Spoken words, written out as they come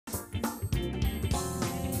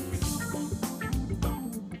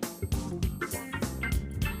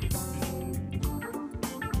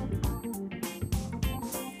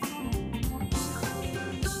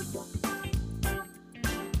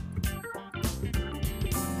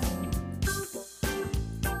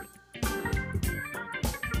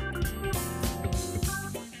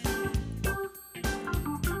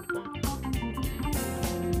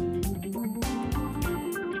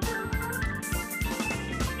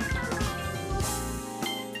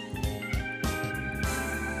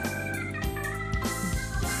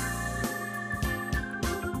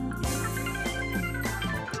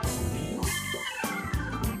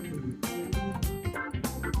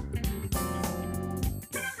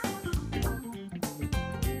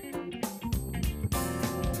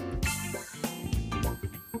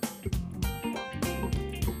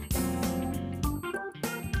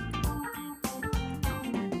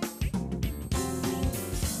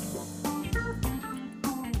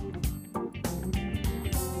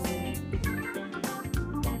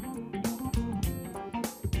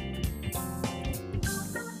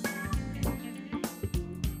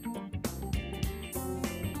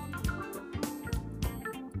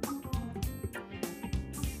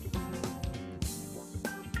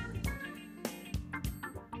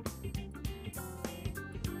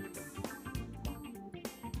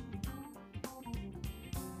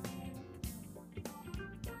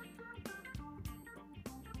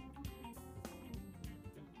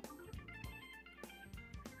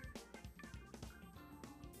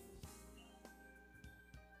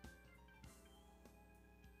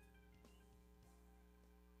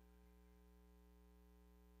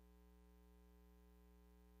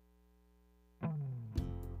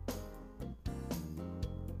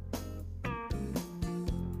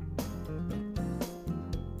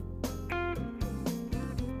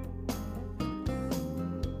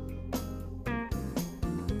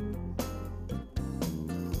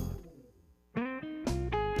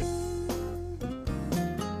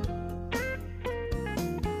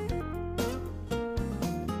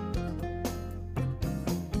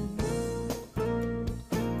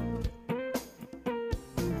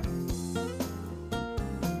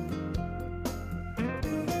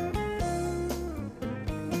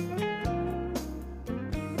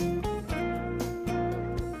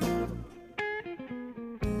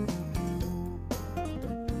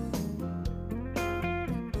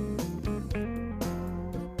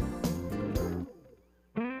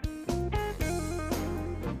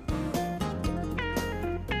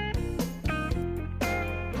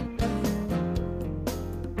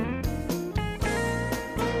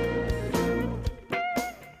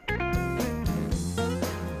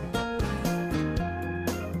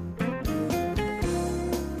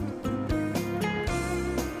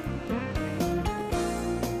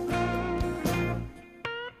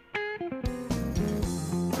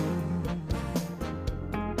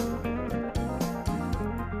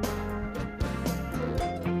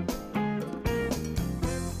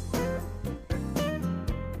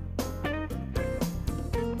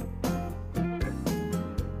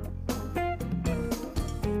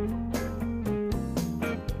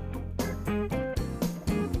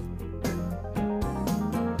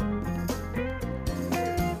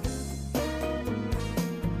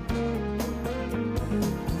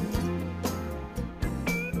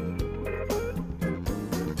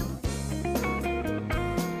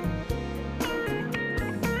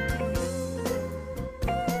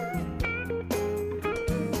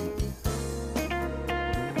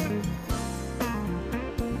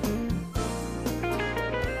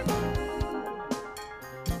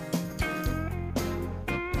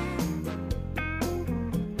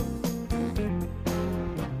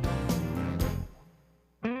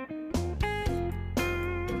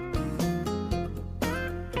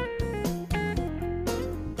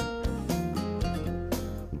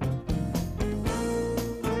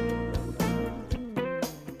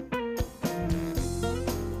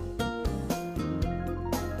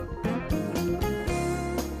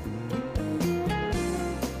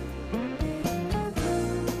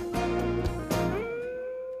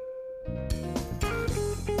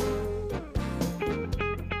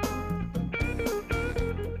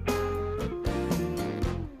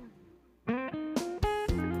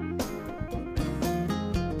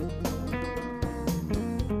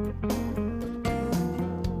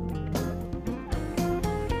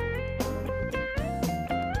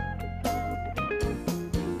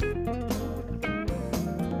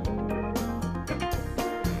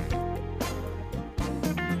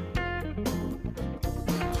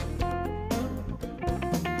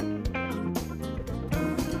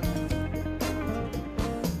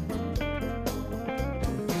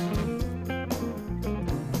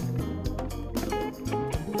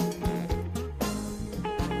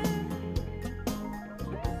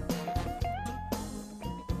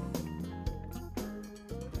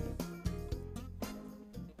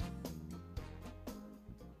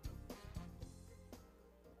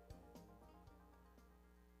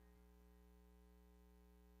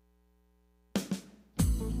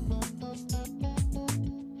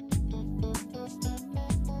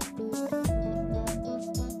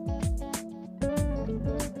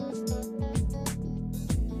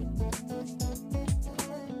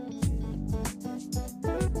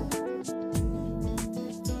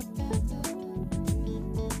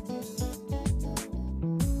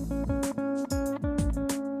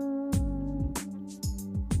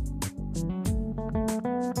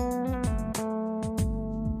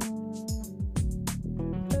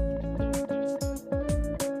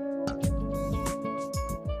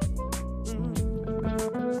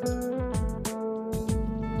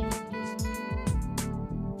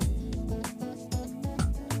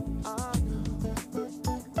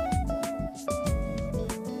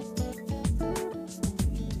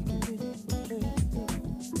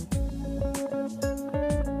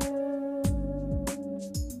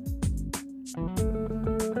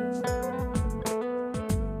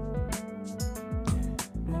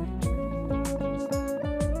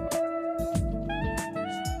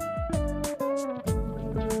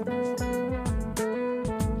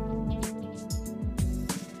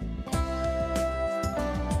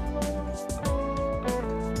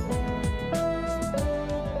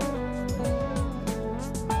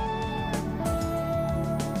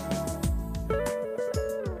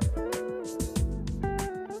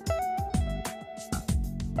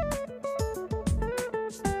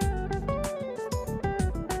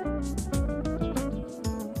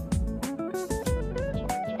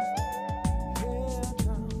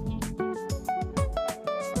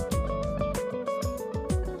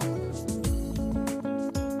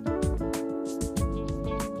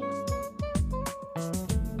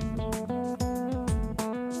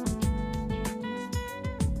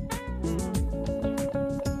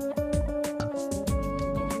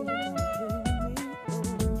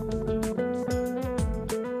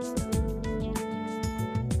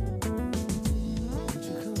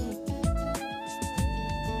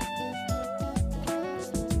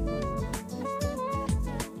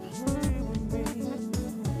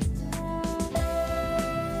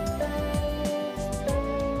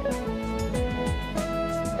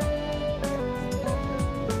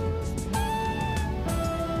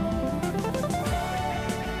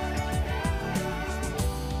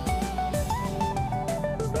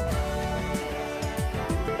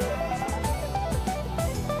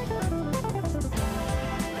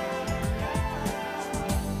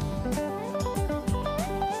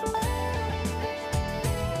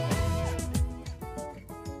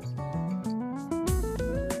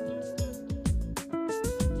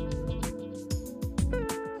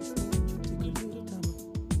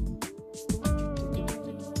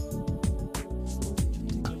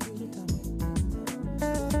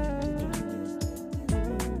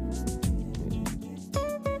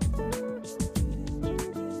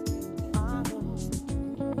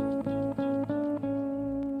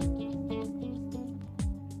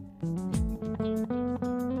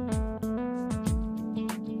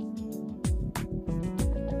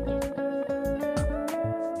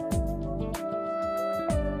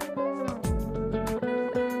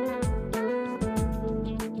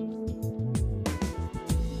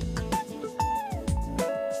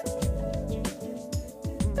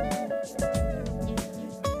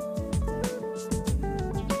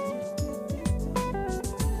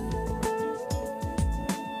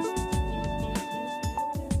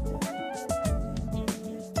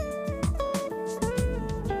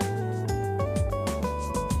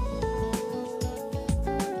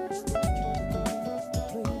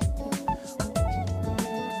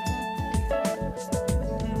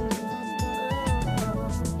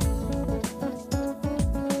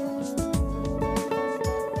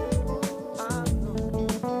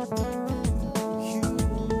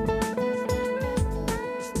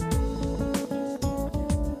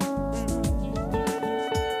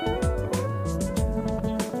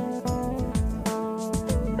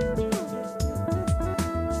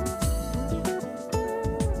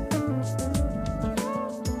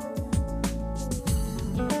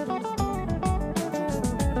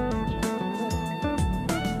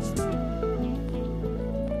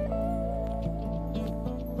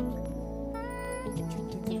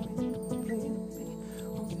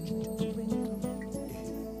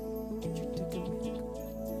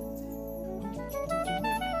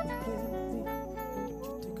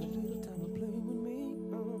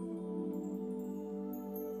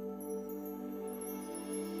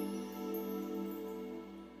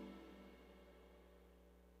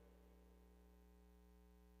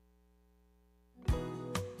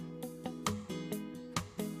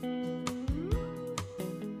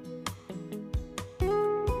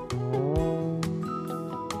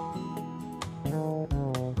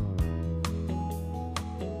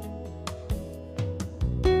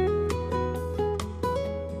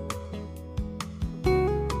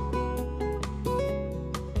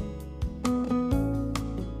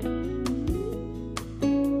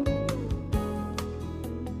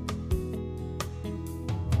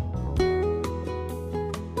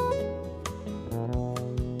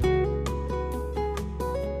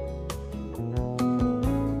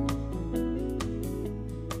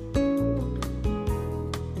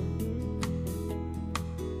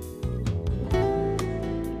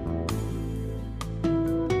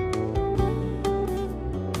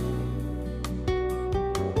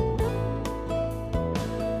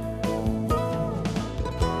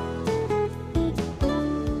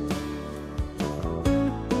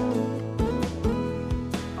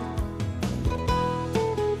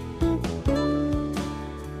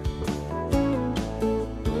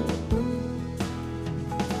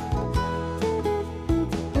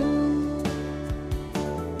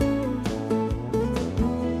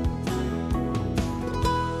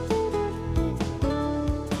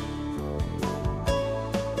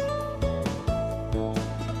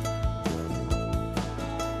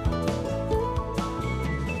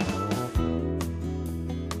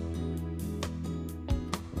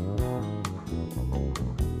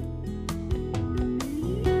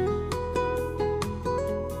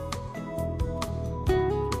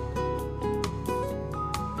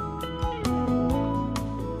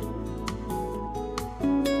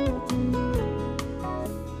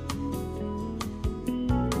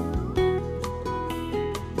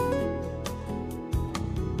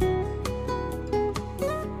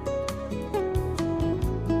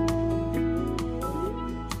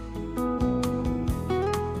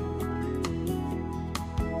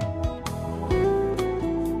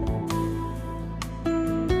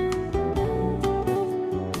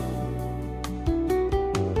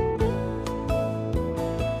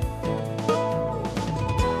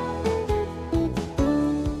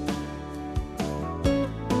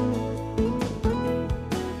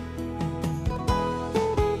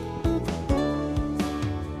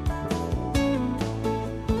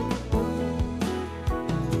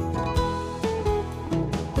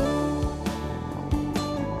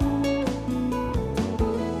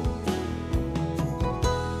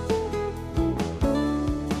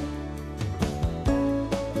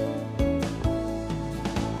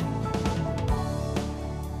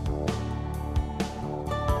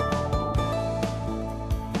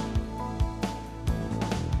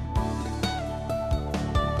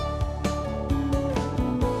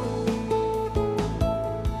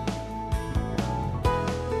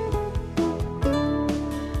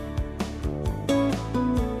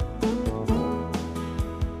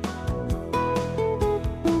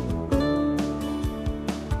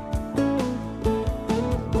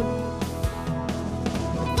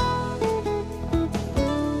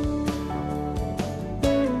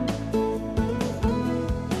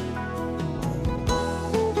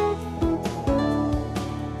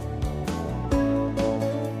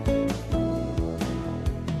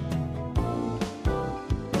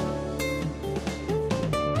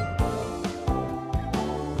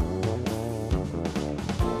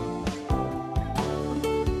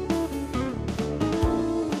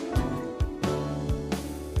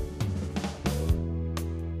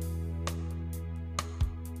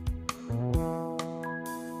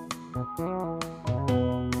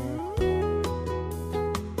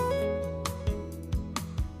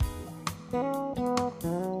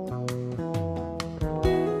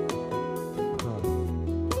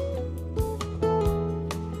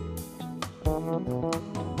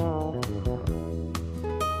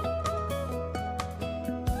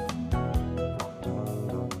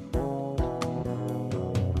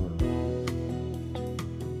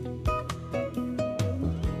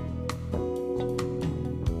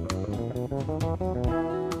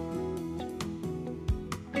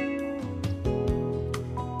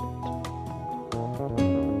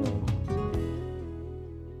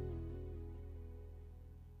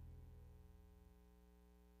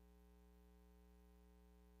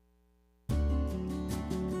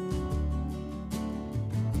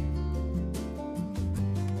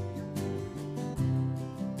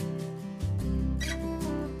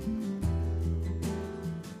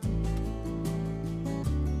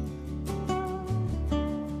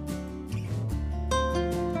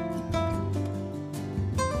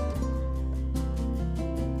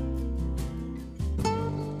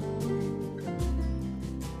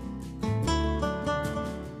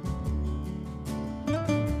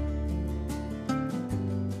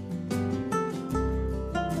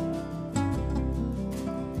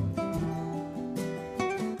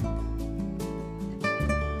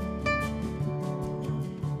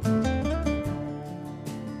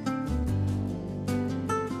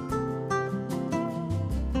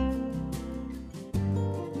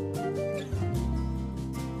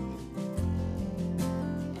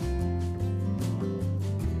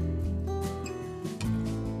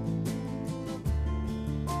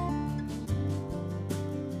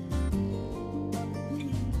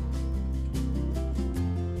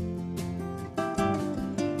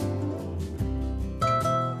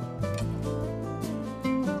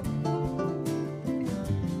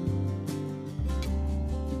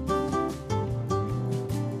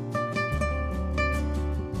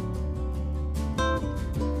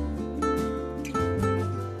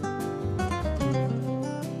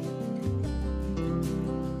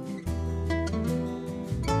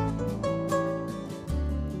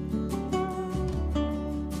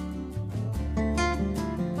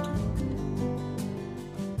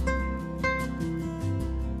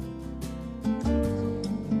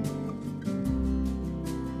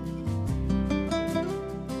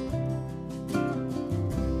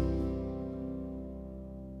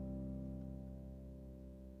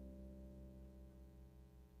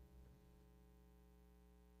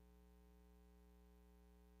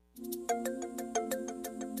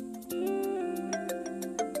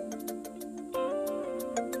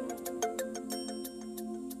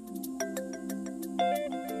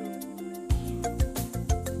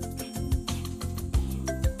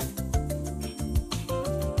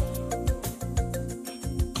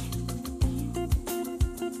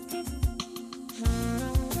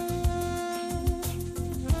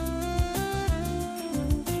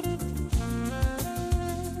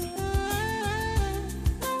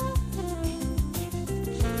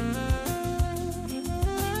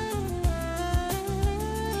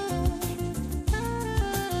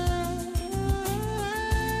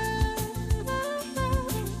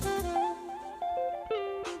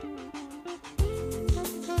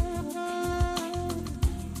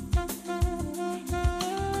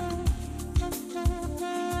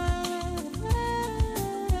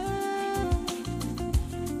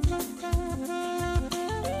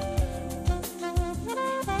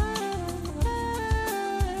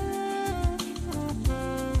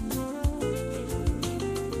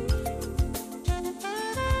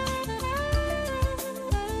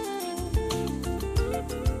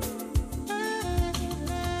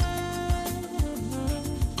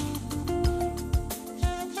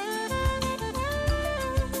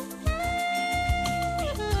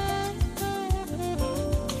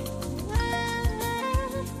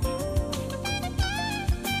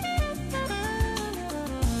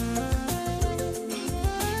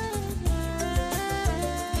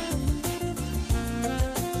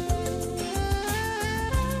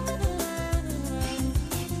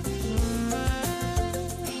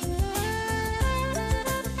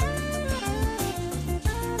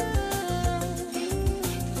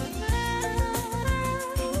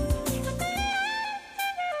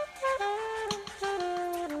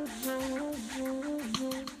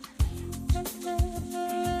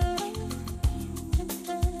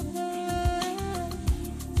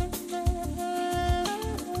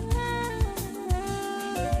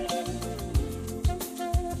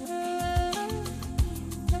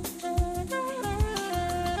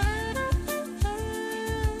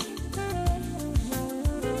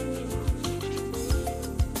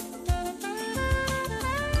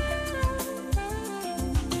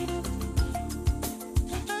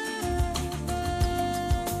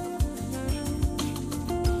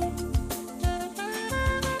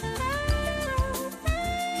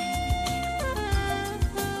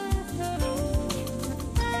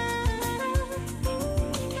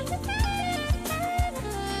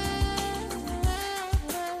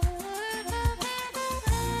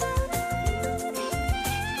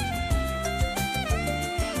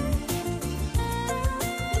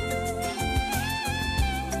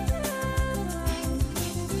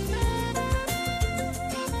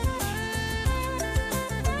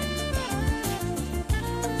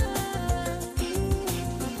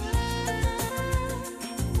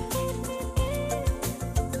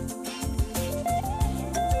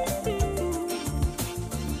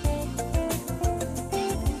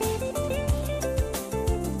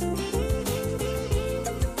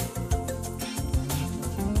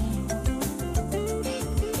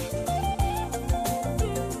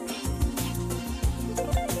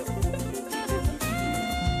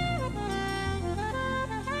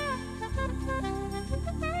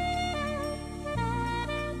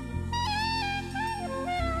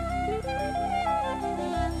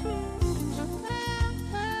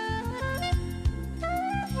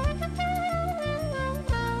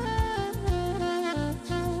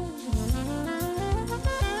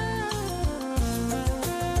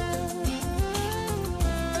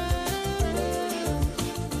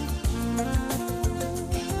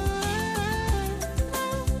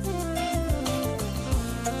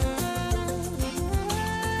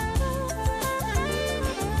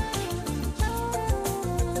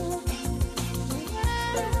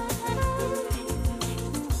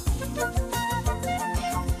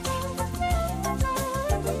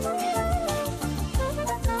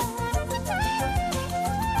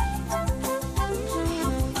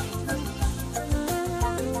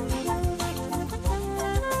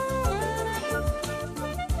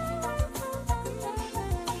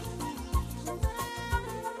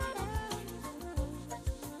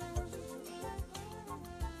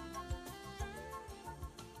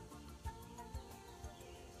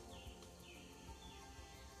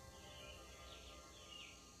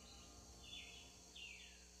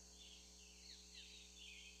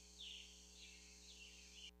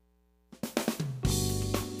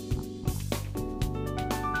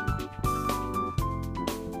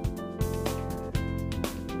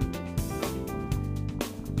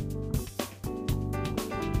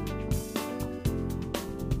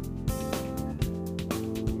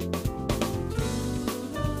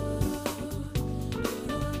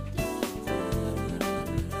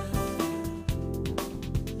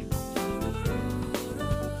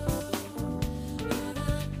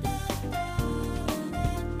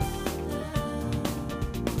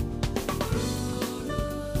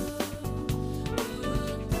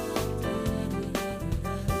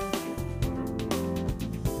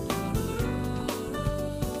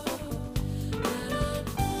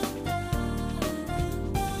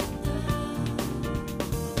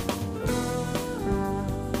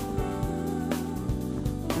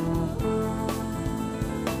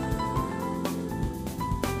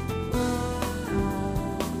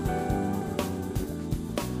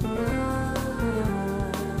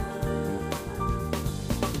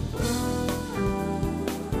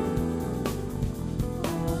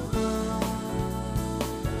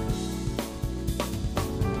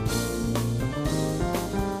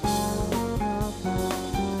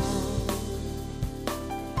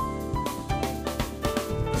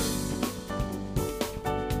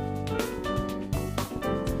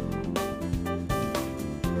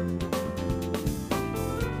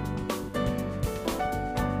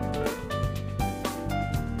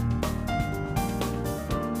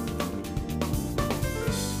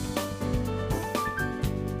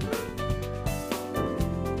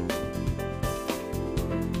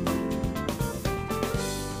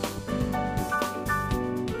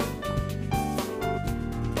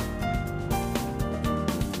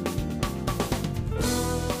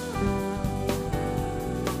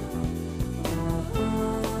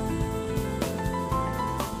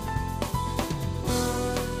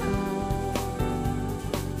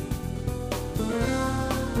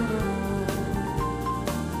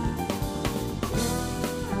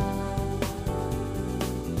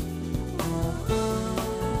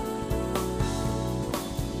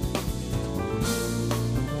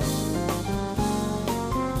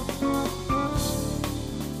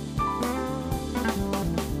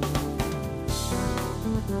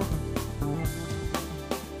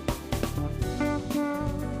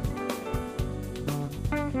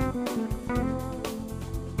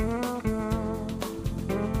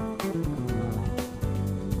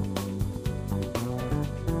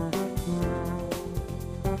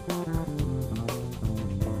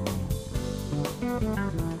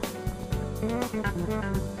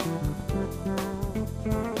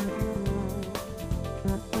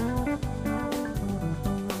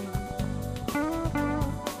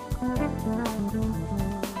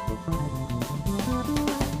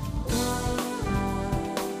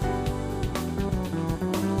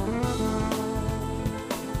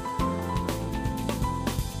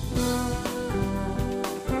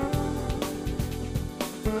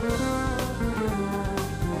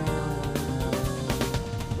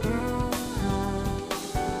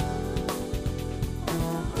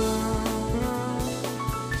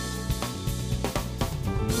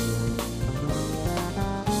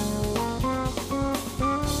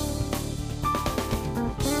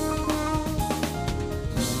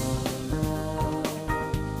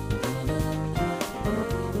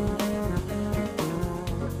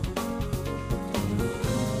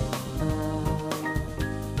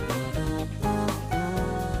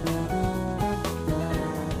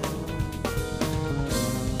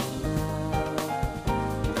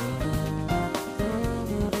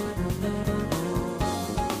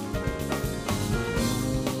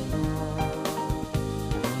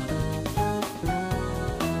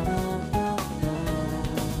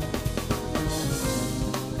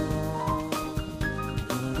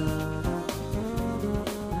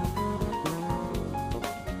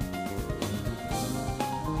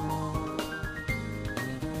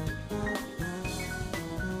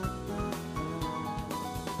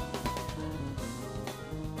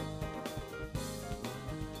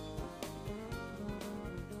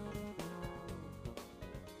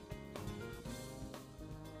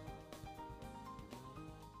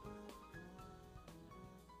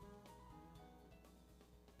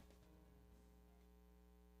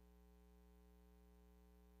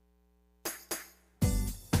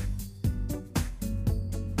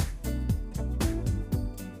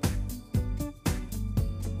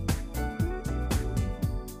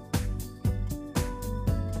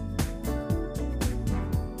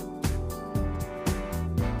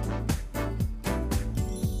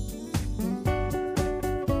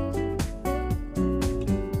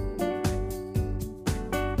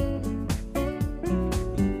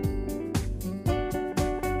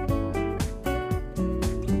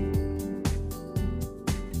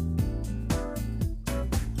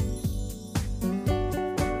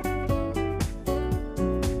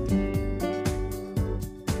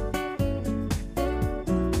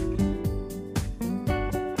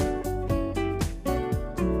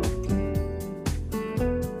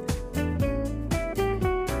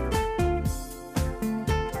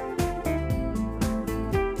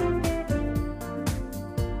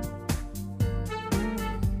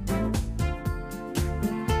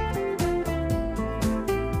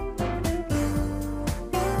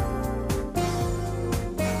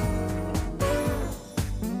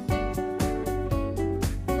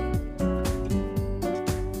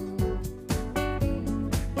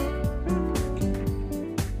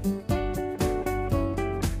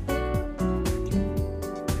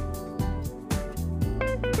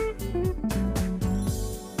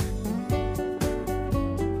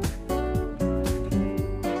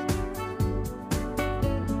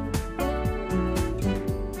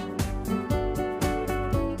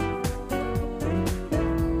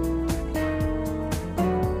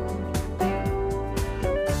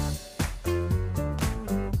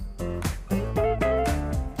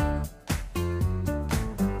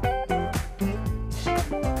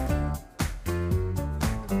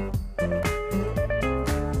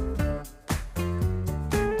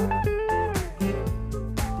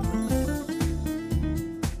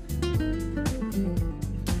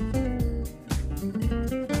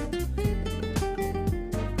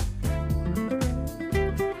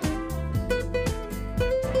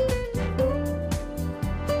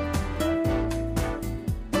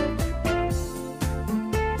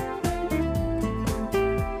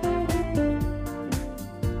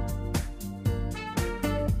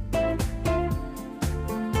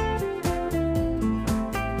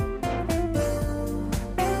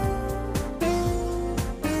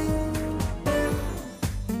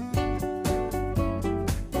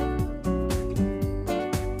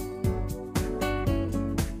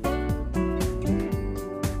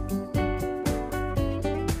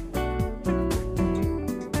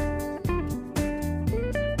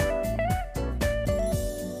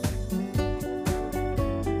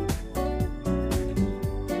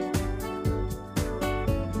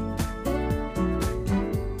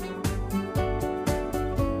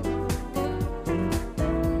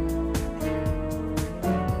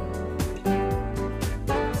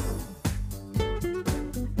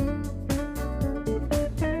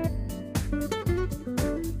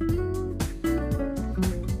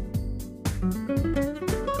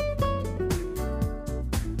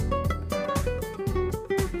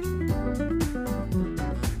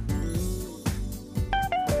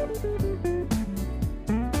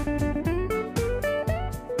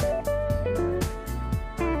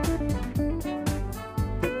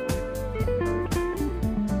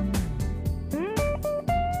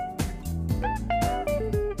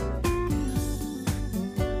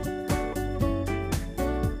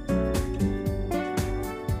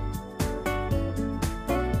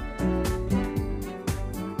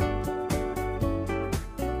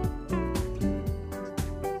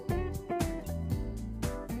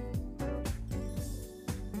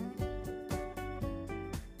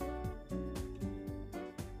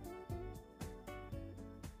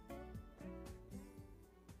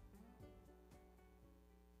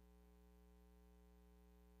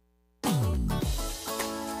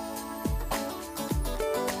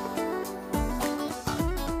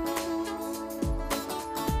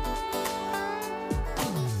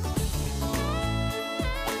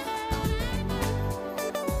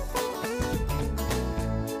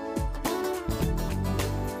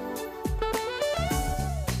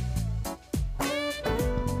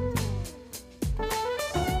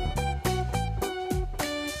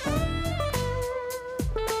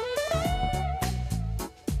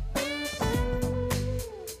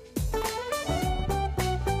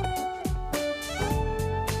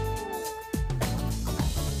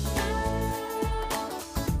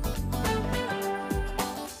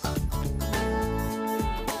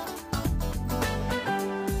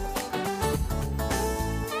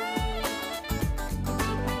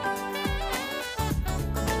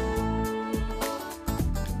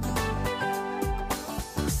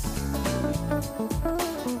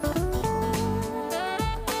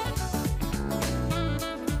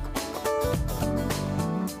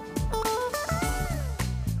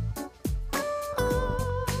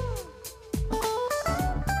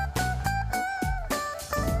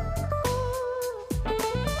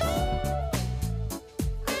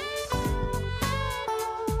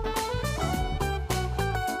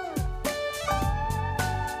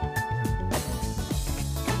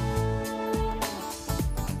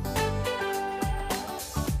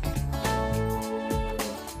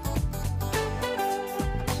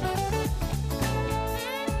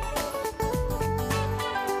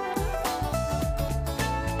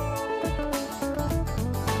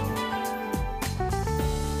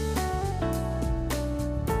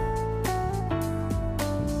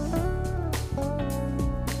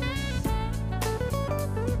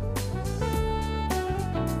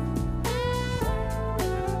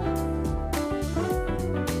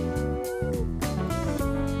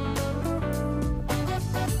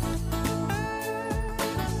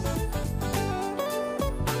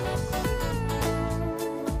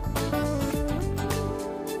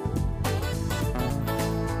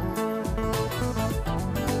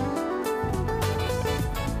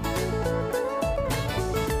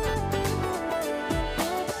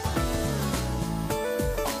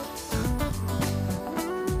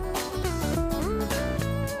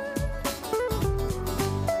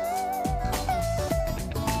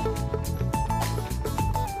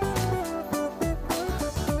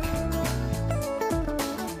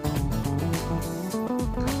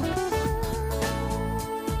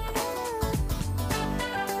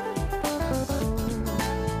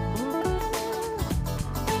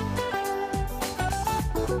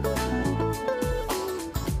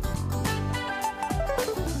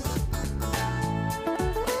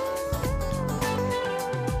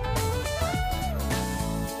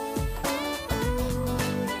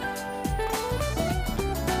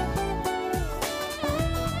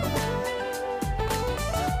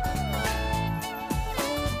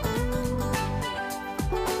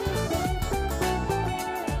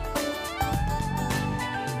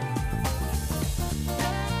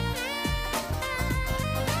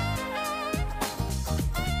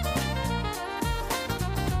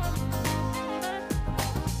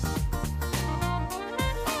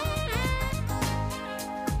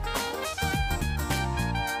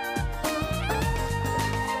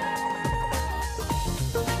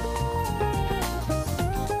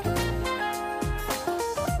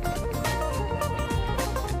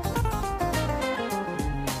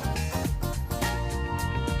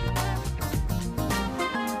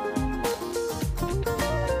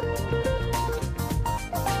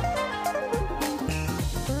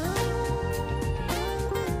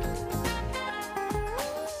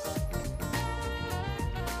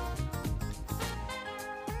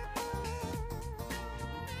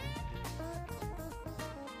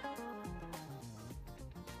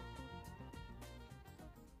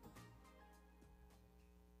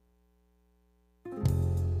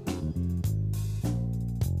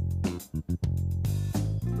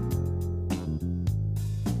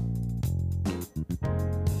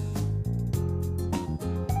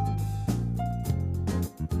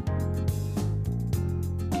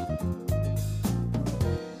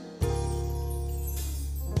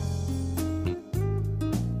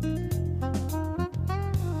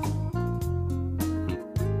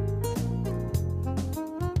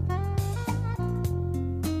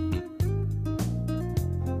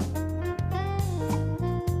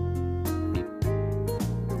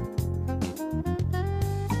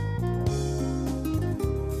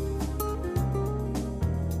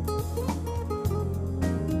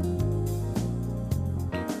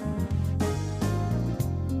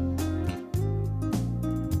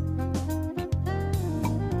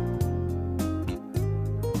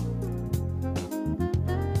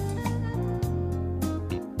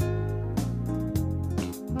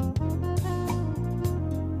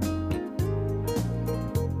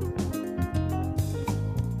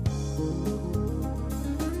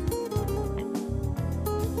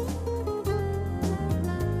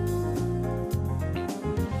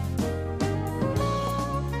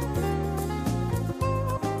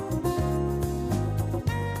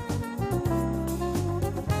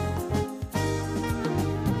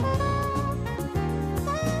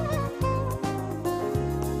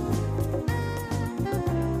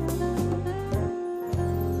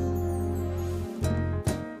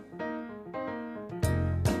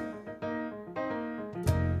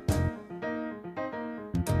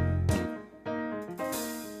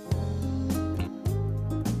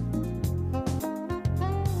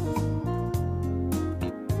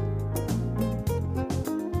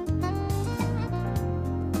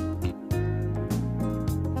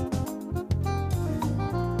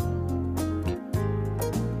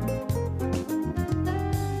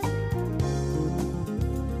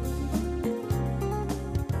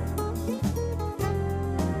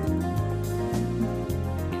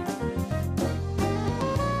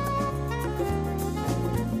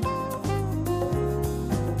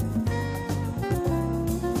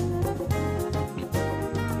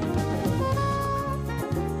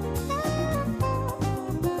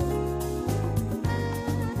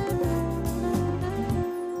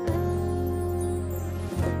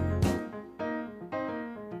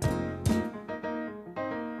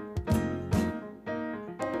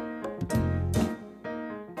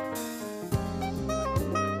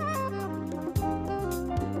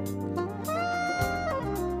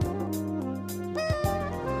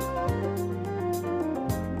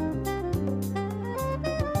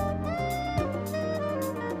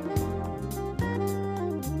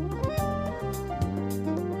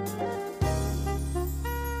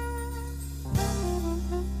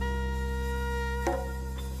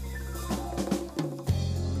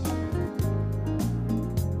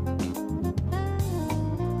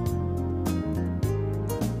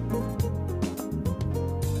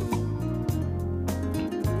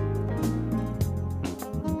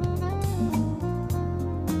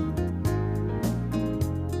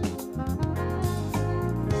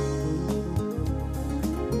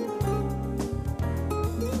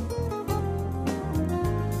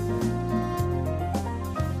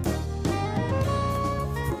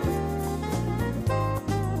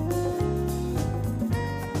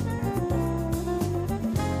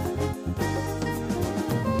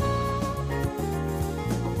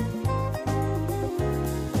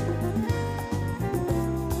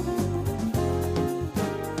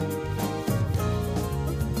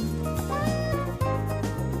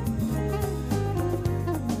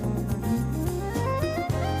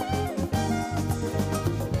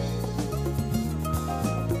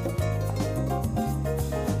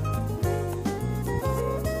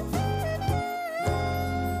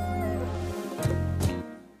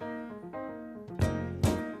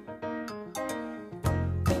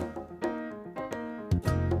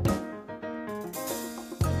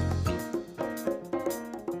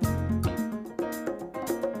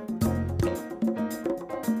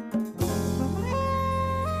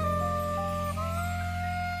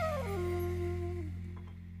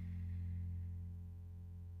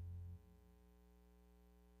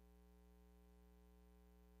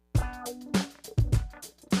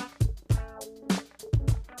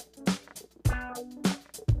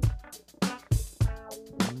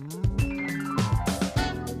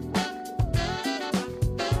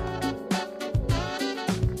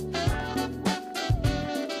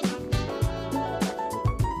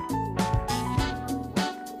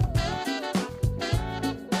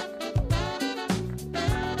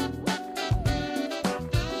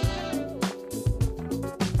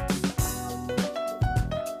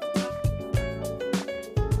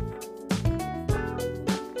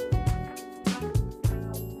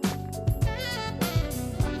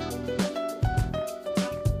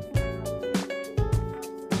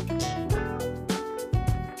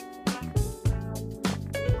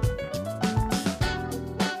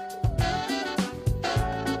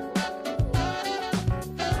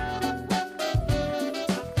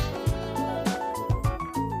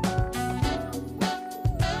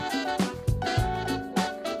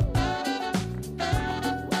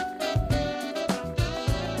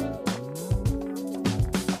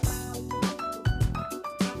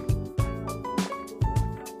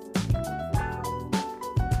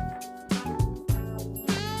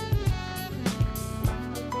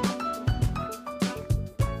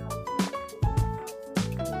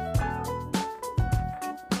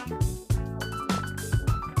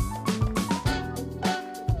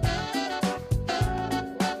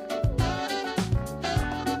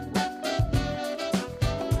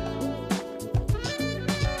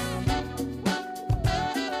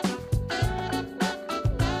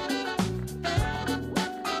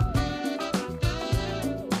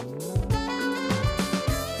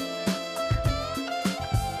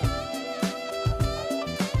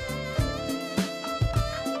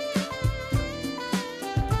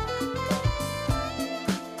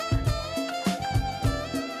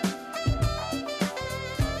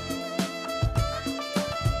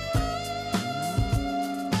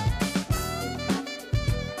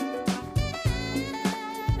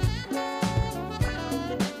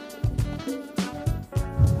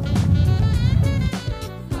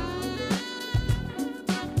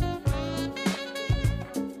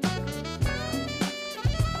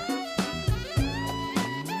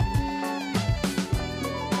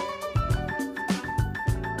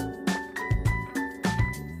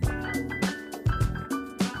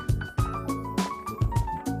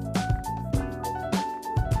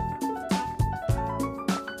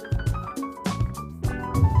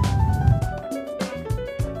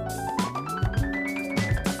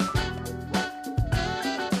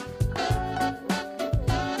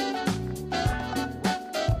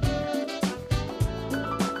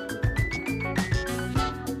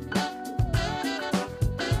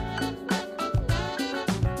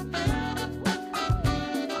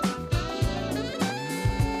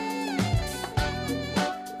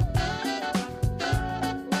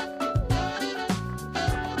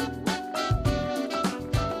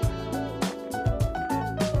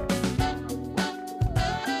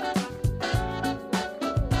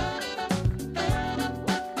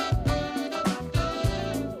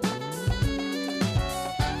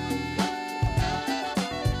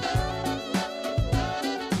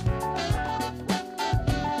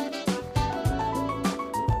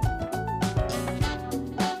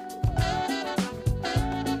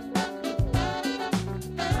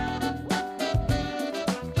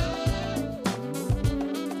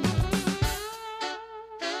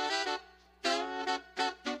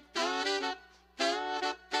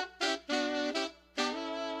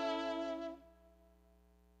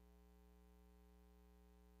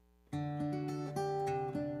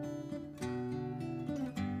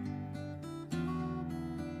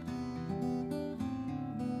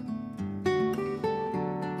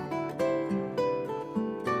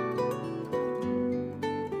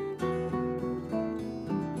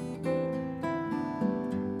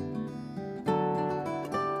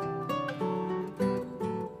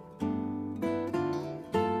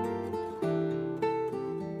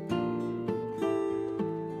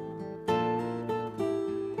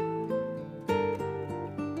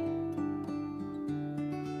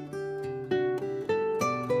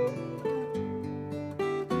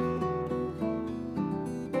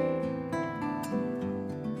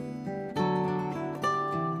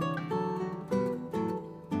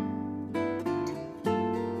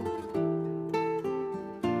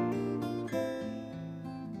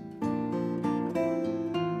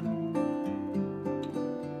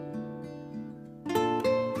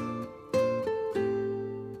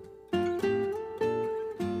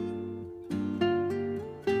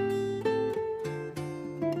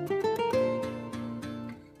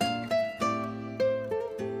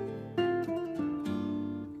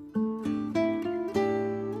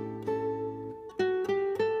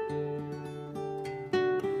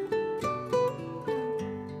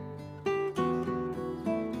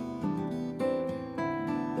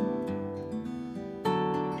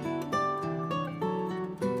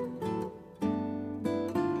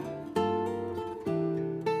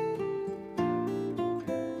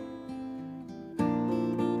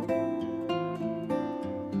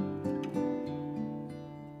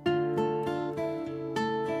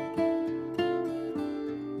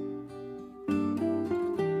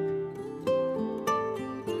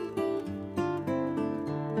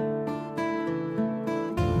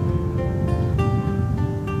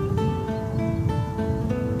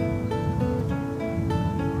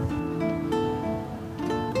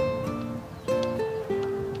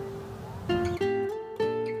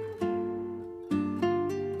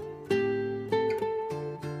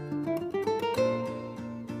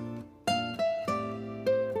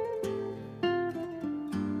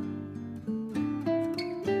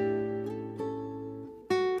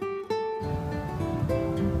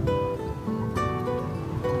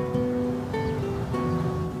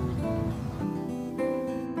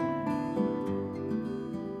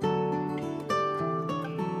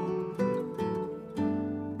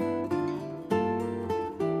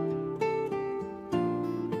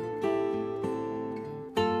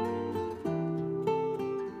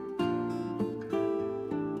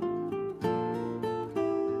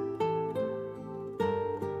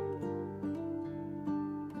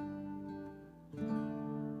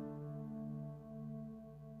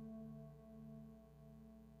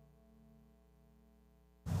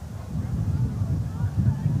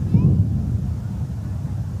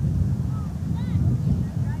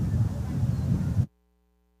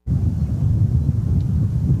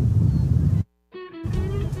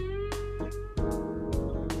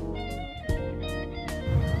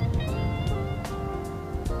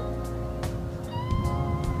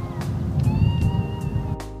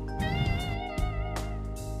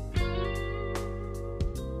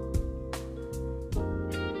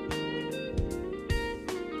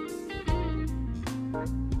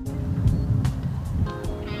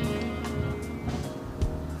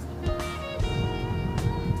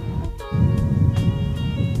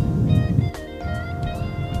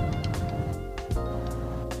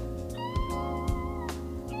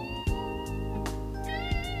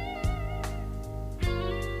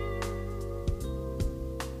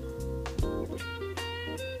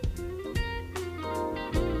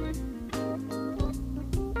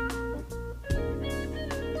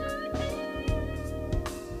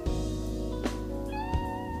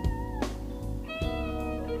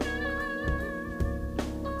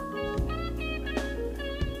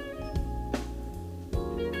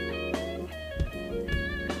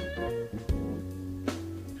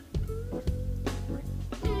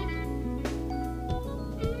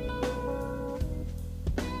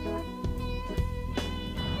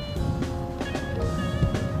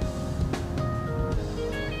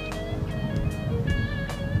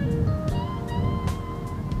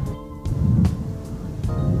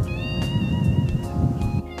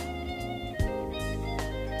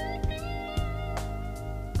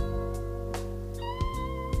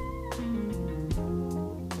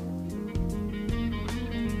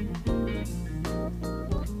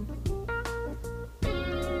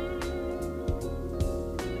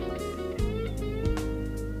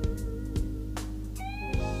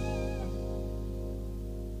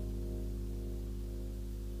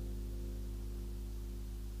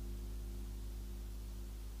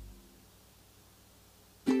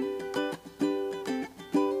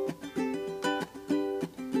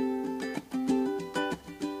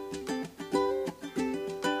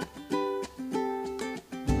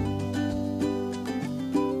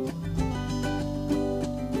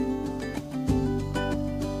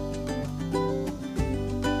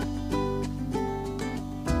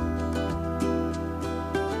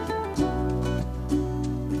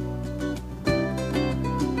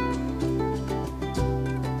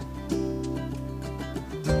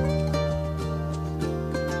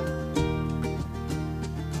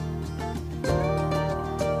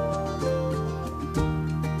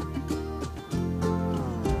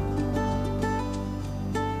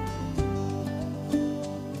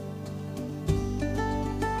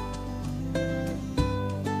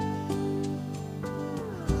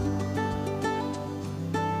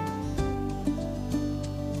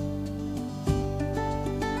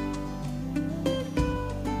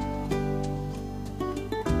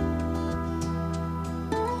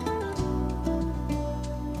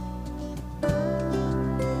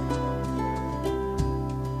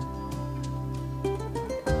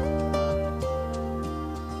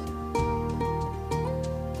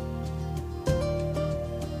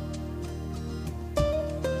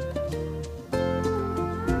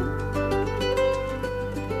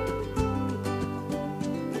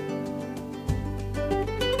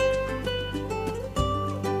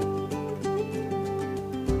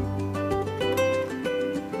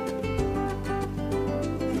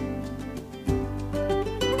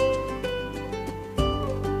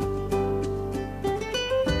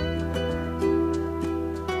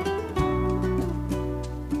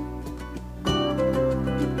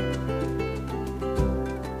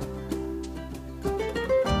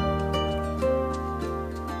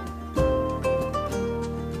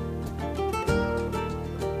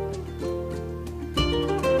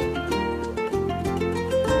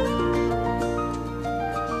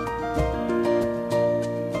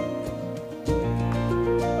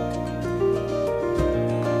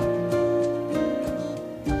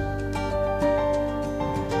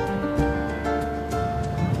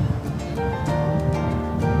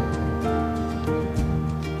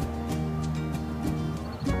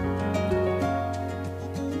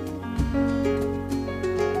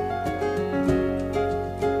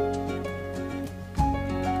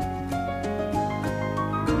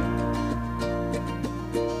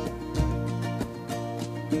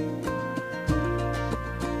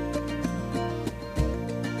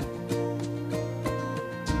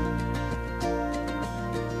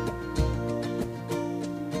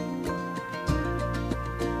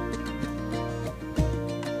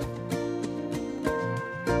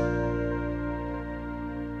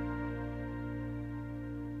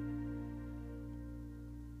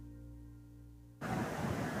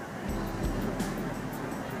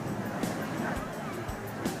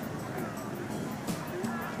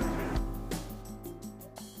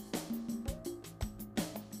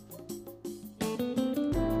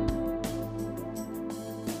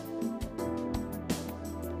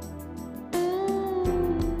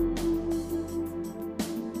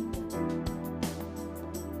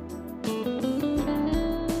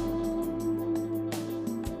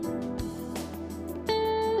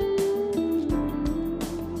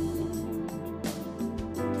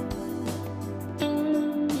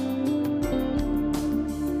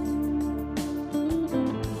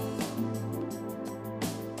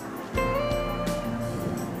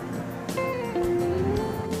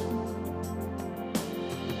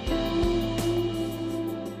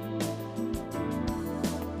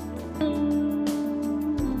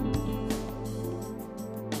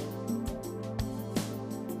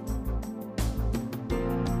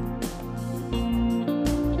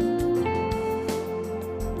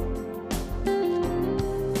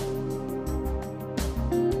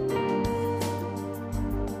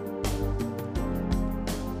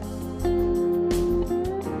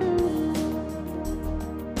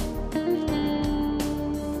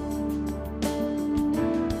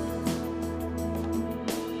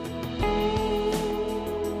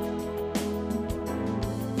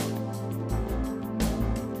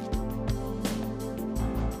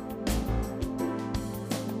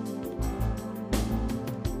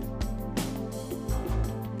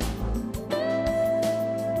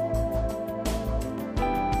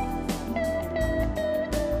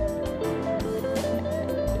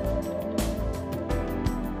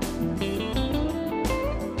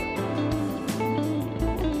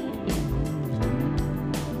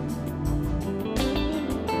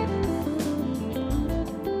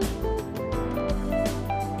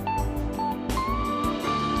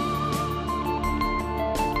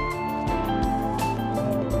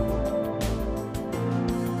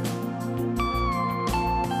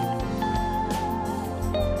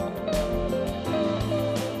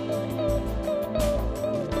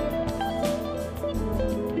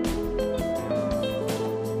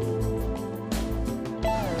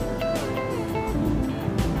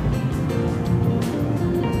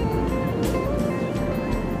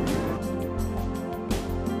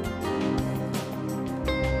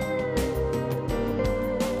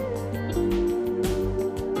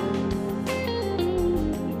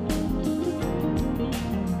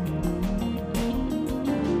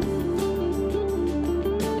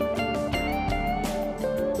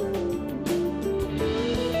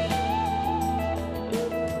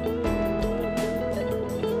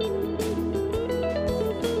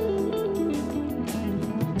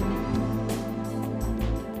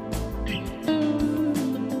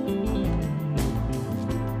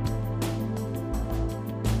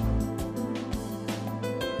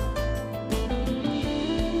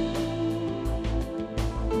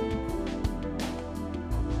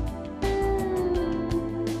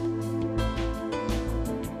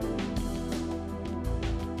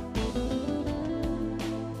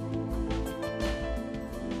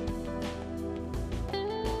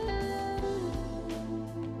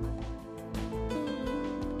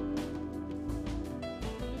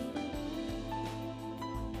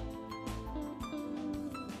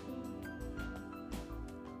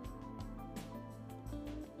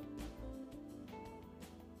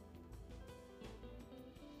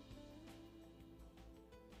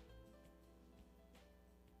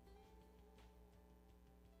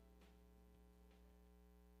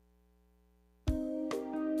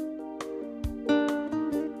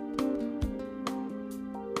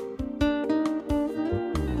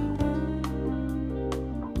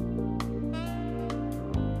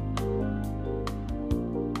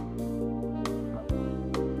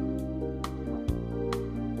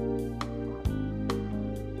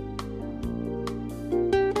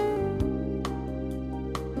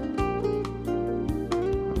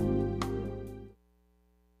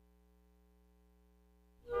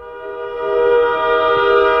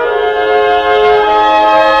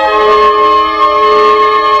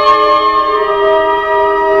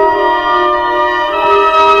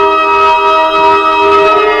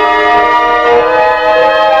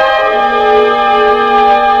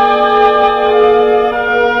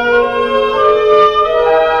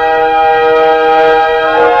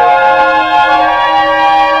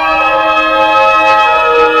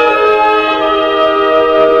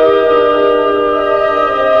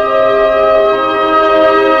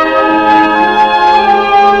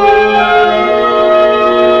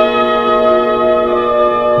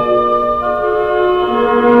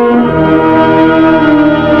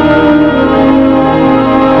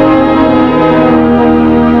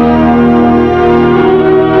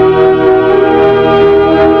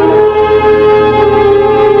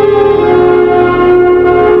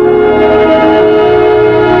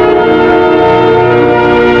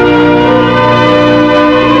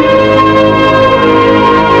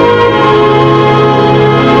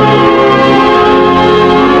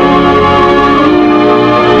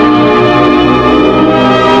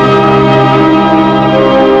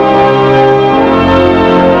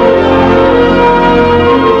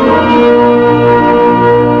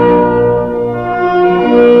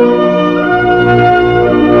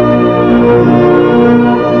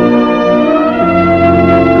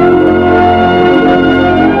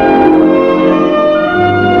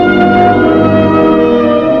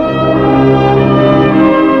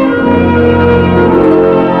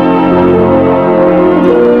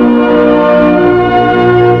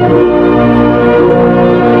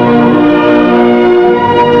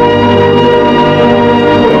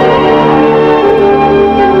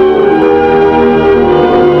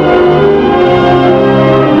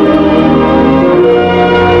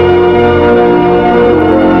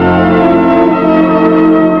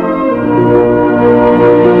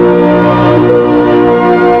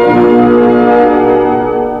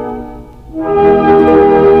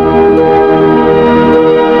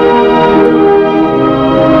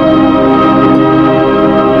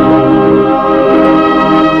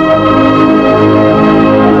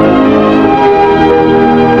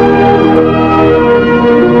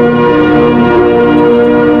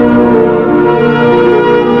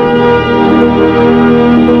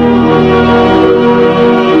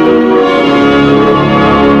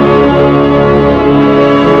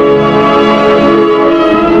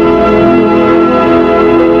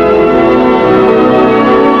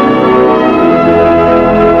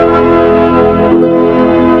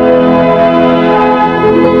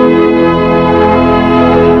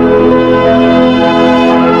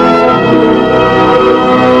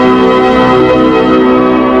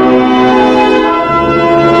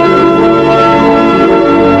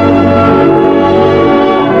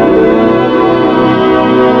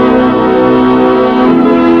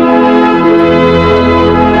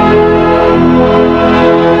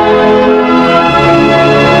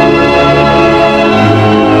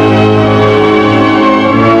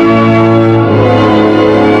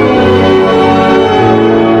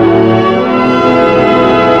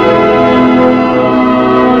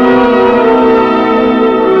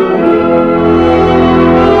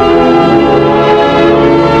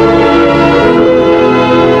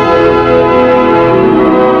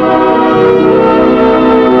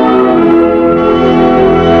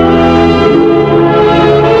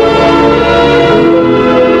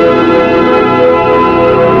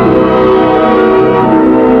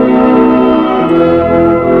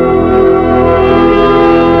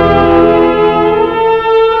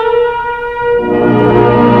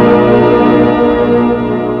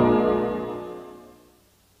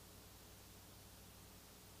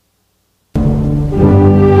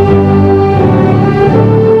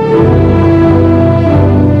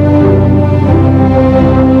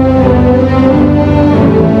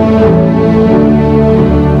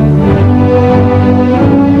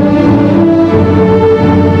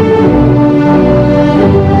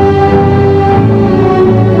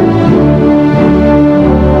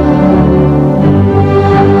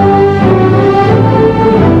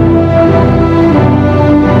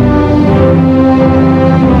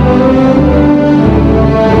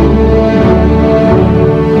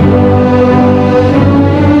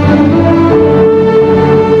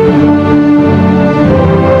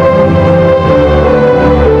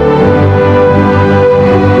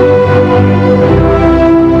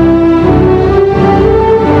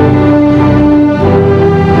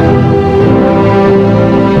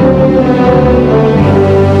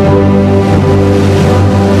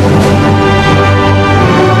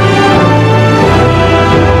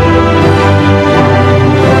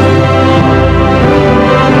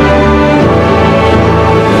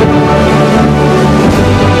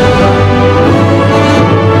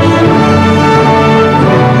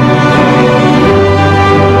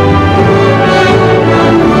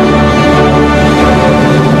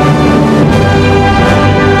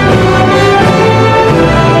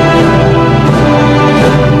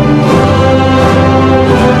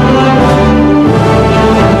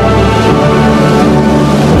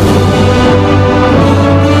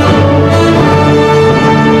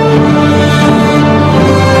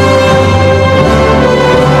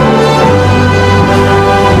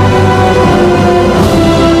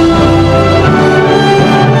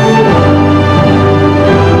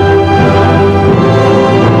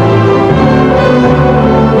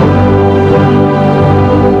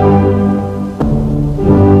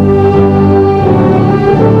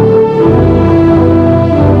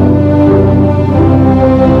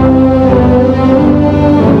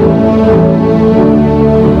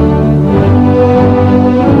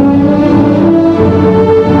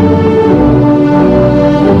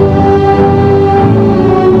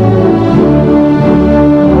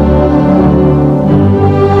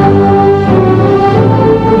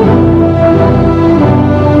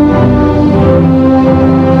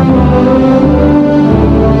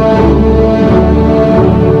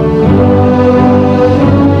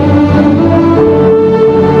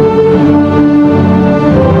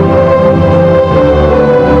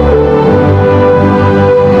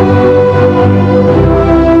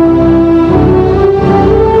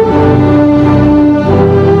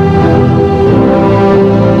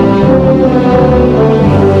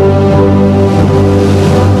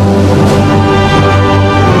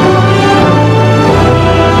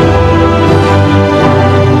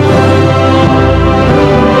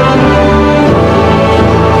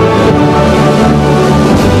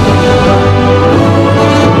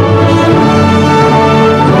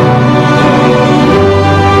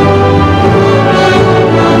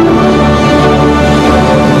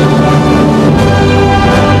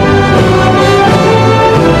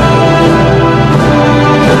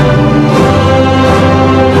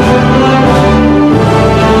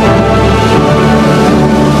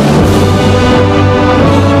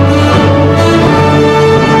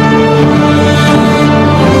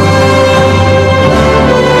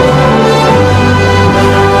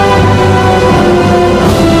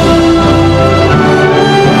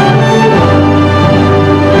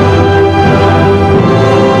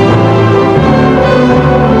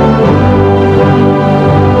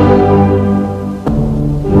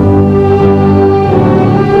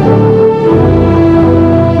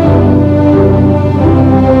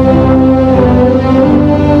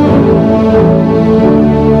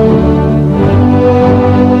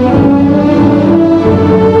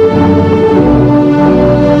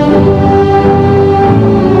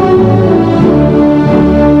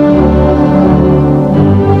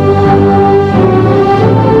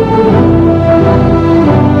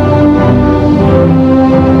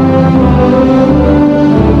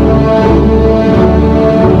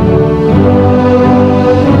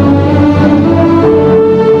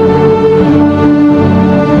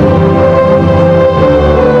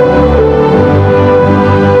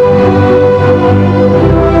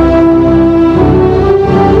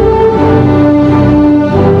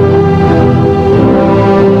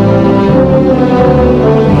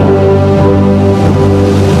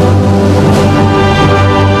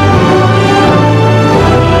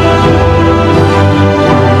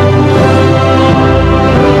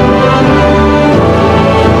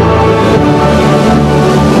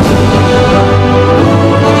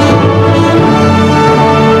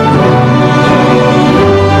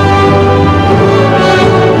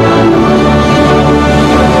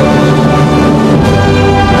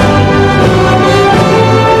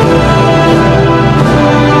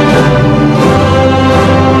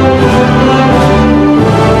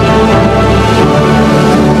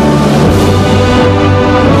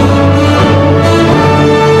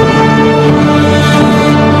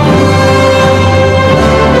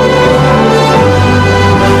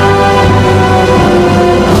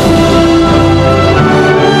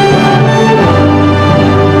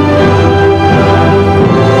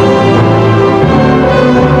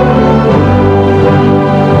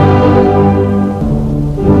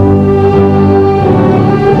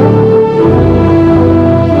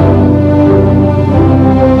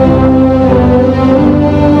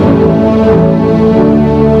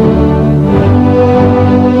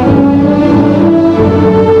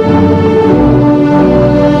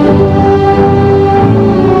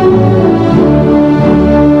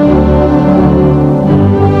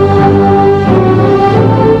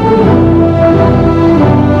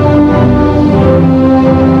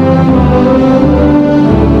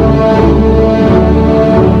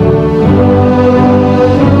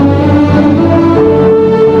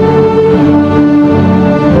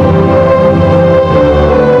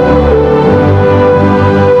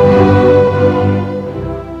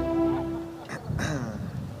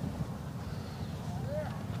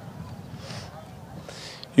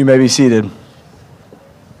You may be seated.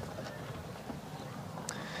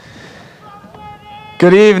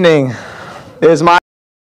 Good evening. It is my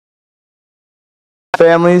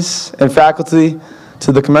families and faculty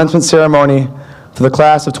to the commencement ceremony for the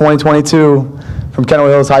class of 2022 from Kenowa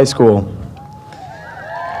Hills High School.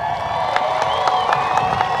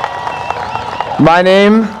 My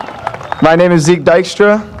name is Zeke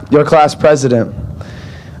Dykstra, your class president.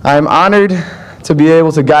 I am honored to be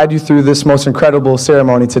able to guide you through this most incredible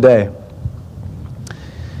ceremony today.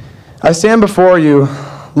 I stand before you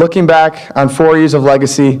looking back on 4 years of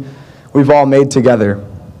legacy we've all made together.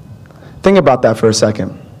 Think about that for a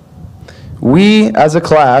second. We as a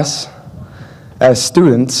class, as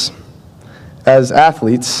students, as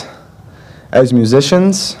athletes, as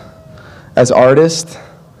musicians, as artists,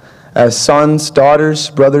 as sons, daughters,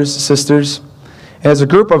 brothers, sisters, and as a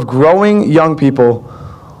group of growing young people,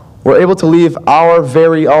 we're able to leave our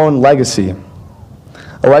very own legacy.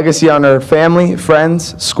 A legacy on our family,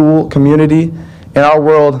 friends, school, community, and our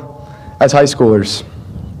world as high schoolers.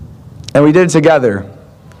 And we did it together.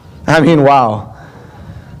 I mean, wow.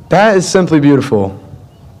 That is simply beautiful.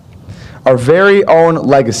 Our very own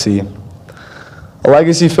legacy. A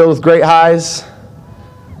legacy filled with great highs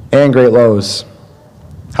and great lows.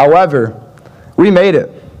 However, we made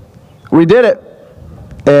it. We did it.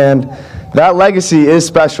 And that legacy is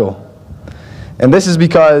special. And this is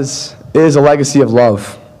because it is a legacy of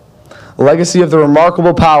love. A legacy of the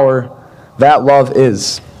remarkable power that love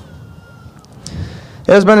is.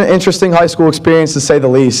 It has been an interesting high school experience to say the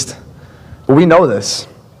least. But we know this.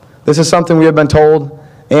 This is something we have been told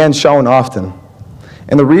and shown often.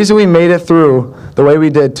 And the reason we made it through the way we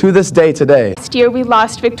did to this day today. Last year we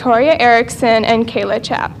lost Victoria Erickson and Kayla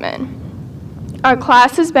Chapman. Our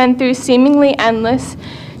class has been through seemingly endless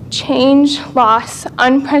change, loss,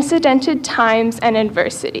 unprecedented times, and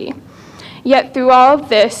adversity. Yet through all of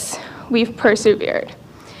this, we've persevered.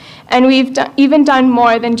 And we've even done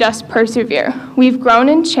more than just persevere. We've grown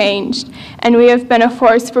and changed, and we have been a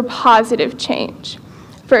force for positive change.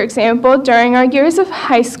 For example, during our years of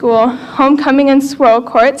high school, homecoming and swirl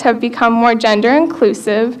courts have become more gender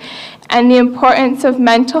inclusive, and the importance of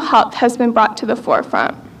mental health has been brought to the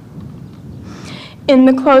forefront. In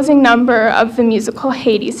the closing number of the musical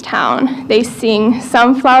Hadestown, they sing,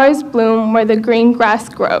 "Some flowers bloom where the green grass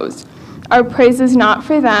grows. Our praise is not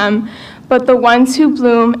for them, but the ones who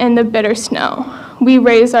bloom in the bitter snow. We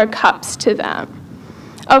raise our cups to them."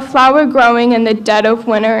 A flower growing in the dead of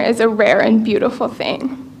winter is a rare and beautiful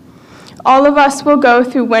thing. All of us will go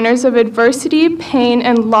through winters of adversity, pain,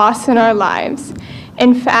 and loss in our lives.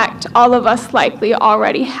 In fact, all of us likely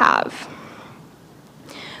already have.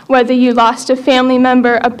 Whether you lost a family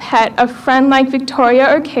member, a pet, a friend like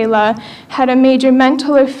Victoria or Kayla, had a major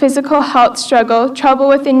mental or physical health struggle, trouble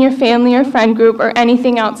within your family or friend group, or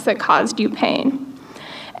anything else that caused you pain.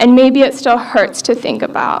 And maybe it still hurts to think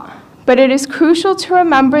about. But it is crucial to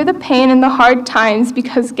remember the pain and the hard times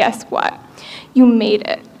because guess what? You made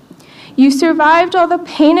it. You survived all the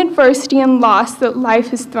pain, adversity, and loss that life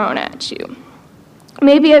has thrown at you.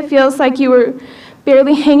 Maybe it feels like you were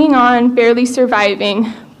barely hanging on, barely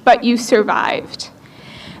surviving, but you survived.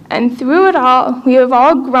 And through it all, we have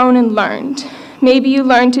all grown and learned. Maybe you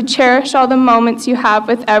learned to cherish all the moments you have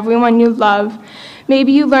with everyone you love.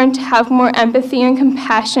 Maybe you learned to have more empathy and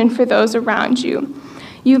compassion for those around you.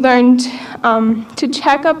 You learned to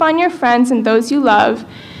check up on your friends and those you love.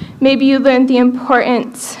 Maybe you learned the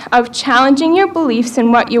importance of challenging your beliefs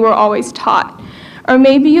in what you were always taught. Or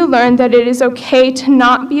maybe you learned that it is okay to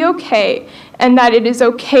not be okay, and that it is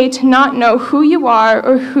okay to not know who you are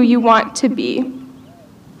or who you want to be.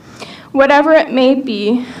 Whatever it may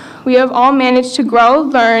be, we have all managed to grow,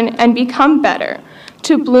 learn, and become better,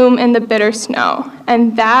 to bloom in the bitter snow,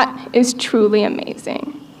 and that is truly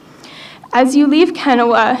amazing. As you leave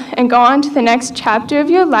Kenowa and go on to the next chapter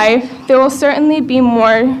of your life, there will certainly be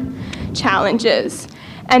more challenges.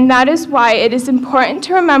 And that is why it is important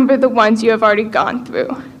to remember the ones you have already gone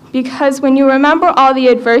through. Because when you remember all the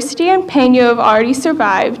adversity and pain you have already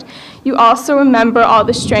survived, you also remember all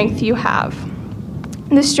the strength you have.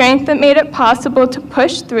 The strength that made it possible to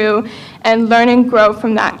push through and learn and grow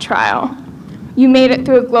from that trial. You made it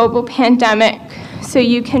through a global pandemic, so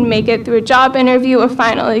you can make it through a job interview, a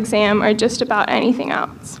final exam, or just about anything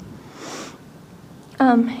else.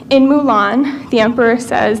 In Mulan, the emperor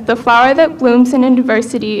says, "The flower that blooms in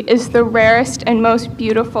adversity is the rarest and most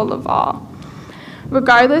beautiful of all."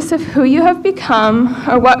 Regardless of who you have become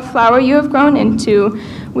or what flower you have grown into,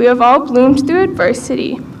 we have all bloomed through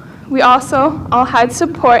adversity. We also all had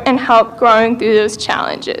support and help growing through those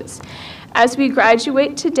challenges. As we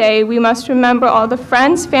graduate today, we must remember all the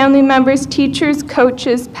friends, family members, teachers,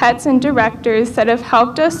 coaches, pets, and directors that have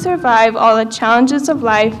helped us survive all the challenges of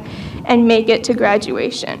life and make it to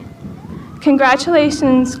graduation.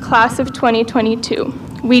 Congratulations, class of 2022.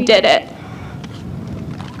 We did it.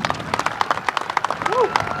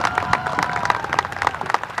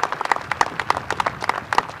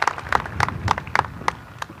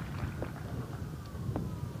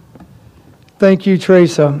 Thank you,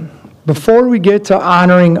 Teresa. Before we get to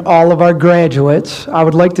honoring all of our graduates, I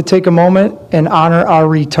would like to take a moment and honor our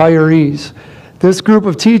retirees. This group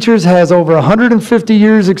of teachers has over 150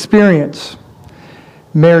 years experience.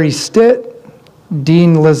 Mary Stitt,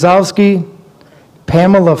 Dean Lazowski,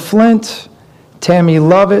 Pamela Flint, Tammy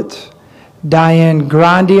Lovett, Diane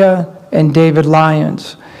Grandia, and David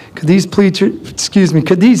Lyons. Could these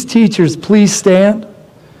teachers please stand?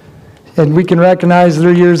 And we can recognize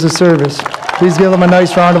their years of service. Please give them a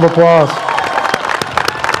nice round of applause.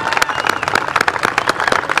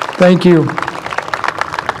 Thank you.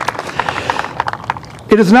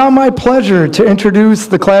 It is now my pleasure to introduce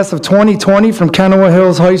the class of 2020 from Kenowa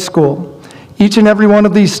Hills High School. Each and every one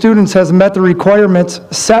of these students has met the requirements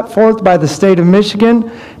set forth by the state of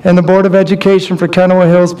Michigan and the Board of Education for Kenowa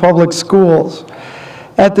Hills Public Schools.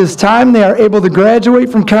 At this time, they are able to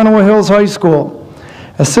graduate from Kenowa Hills High School.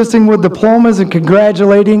 Assisting with diplomas and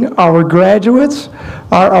congratulating our graduates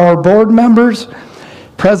are our board members,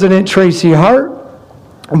 President Tracy Hart,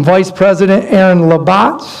 Vice President Aaron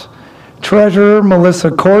Labatz, Treasurer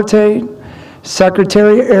Melissa Corte,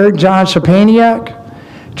 Secretary Eric John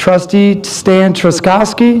Shapaniak, Trustee Stan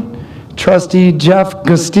Truskowski, Trustee Jeff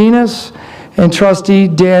Gustinas, and Trustee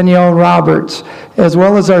Danielle Roberts, as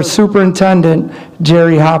well as our Superintendent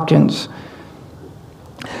Jerry Hopkins.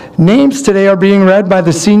 Names today are being read by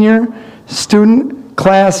the senior student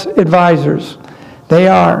class advisors. They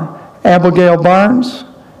are Abigail Barnes,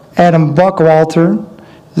 Adam Buckwalter,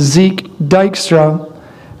 Zeke Dykstra,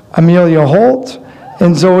 Amelia Holt,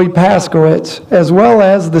 and Zoe Paskowitz, as well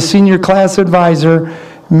as the senior class advisor,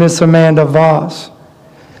 Miss Amanda Voss.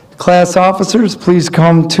 Class officers, please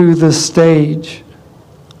come to the stage.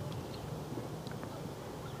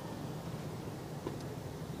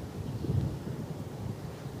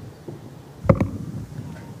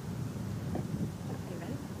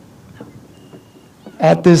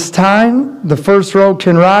 At this time, the first row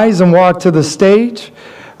can rise and walk to the stage.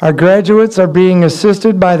 Our graduates are being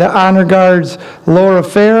assisted by the Honor Guards Laura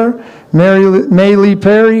Fair, Maylee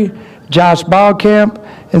Perry, Josh Baukamp,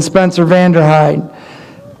 and Spencer Vanderhyde.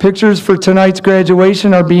 Pictures for tonight's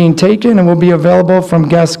graduation are being taken and will be available from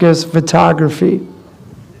Geskus Photography.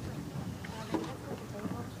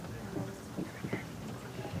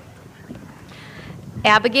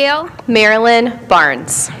 Abigail Marilyn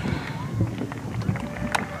Barnes.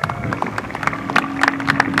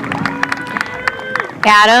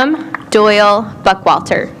 Adam Doyle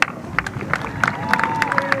Buckwalter.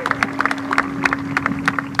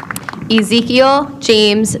 Ezekiel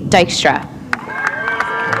James Dykstra.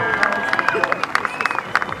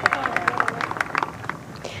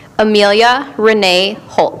 Amelia Renee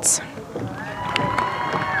Holtz.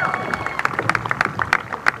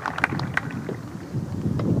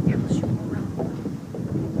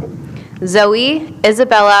 Zoe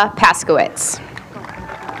Isabella Paskowitz.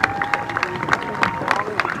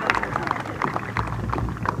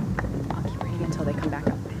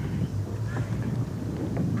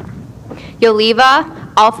 Yoliva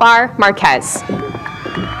Alfar Marquez.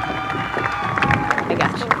 I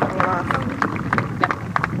got you.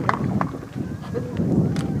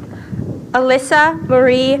 Alyssa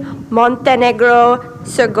Marie Montenegro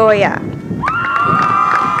Segoya.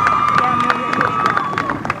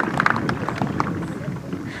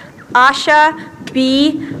 Asha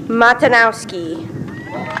B. Matanowski.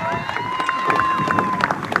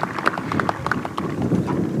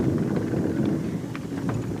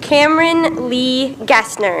 Cameron Lee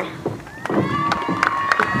Gessner.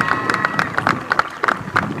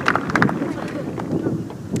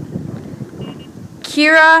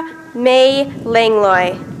 Kira May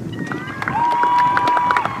Langloy.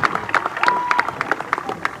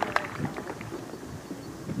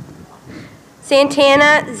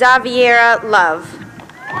 Santana Xaviera Love.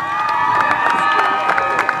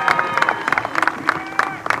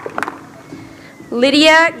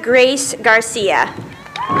 Lydia Grace Garcia.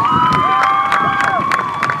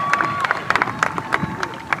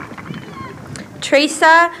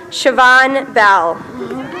 Teresa Siobhan Bell.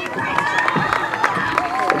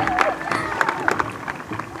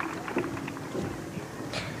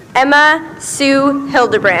 Emma Sue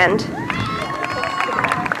Hildebrand.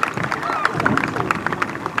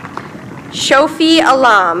 Shofi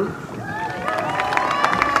Alam.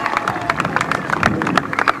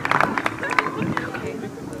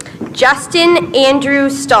 Justin Andrew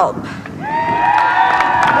Stulp.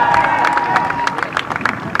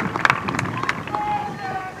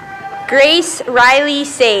 Grace Riley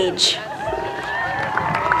Sage.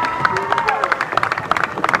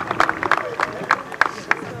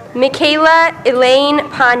 Michaela Elaine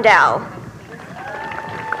Pondell.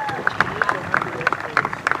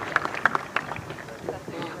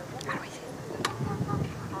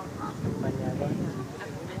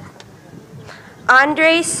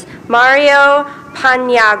 Andres Mario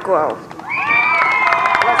Paniagua.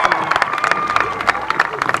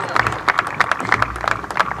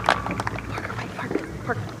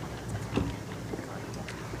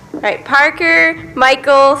 All right, Parker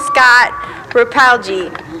Michael Scott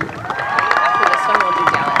Rapalji. This one will do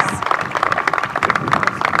Dallas.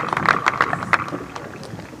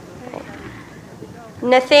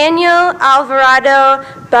 Nathaniel Alvarado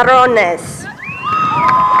Barones.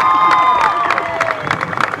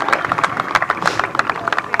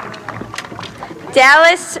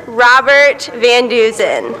 Dallas Robert Van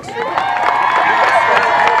Duzen.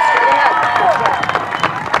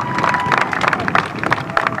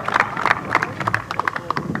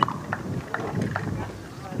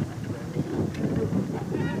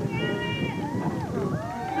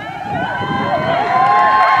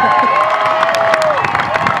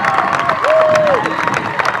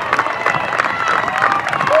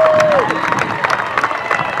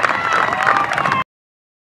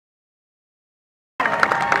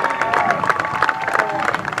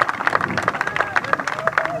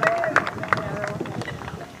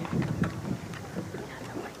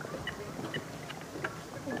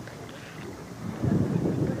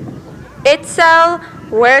 Itzel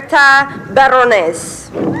Huerta Barones.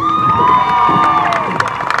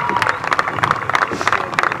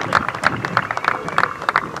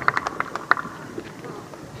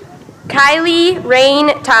 Kylie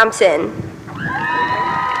Rain Thompson.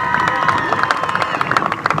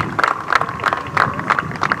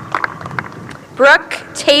 Brooke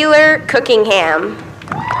Taylor Cookingham.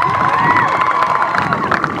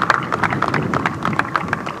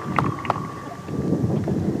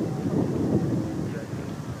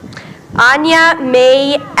 Anya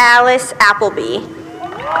May Alice Appleby.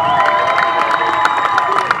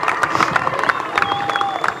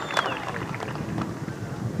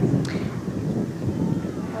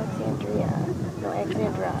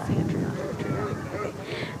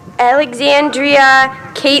 Alexandria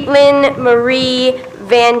Caitlin Marie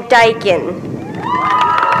Van Dyken.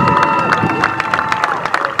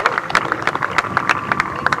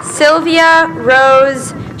 Sylvia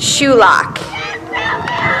Rose Shulock.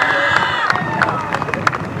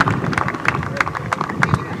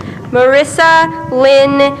 Marissa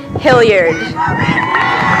Lynn Hilliard.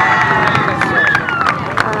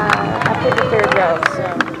 After the third row, so.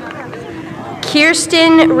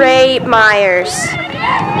 Kirsten Ray Myers.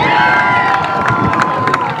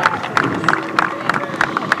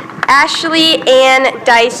 Ashley Ann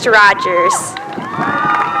Dice Rogers.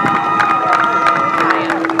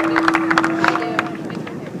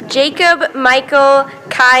 Jacob Michael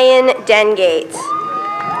Kyan Dengate.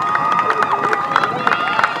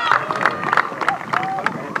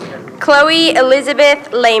 Chloe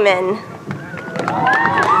Elizabeth Lehman.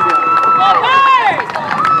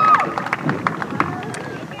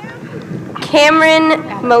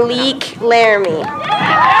 Cameron Malik Laramie.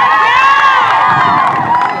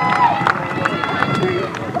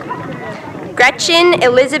 Gretchen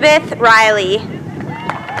Elizabeth Riley.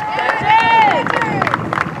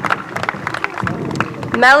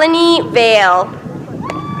 Melanie Vale.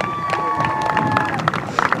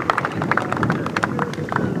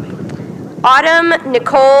 Autumn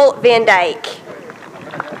Nicole Van Dyke.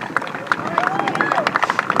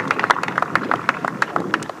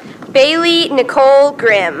 Bailey Nicole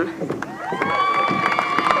Grimm.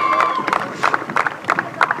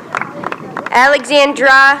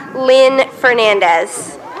 Alexandra Lynn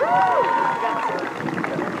Fernandez.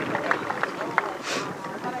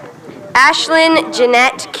 Ashlyn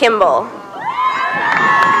Jeanette Kimball.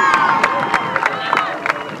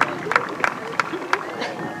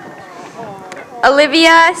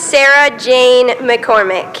 Olivia Sarah Jane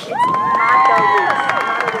McCormick.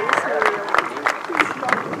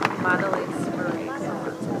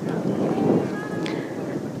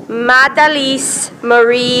 Madalise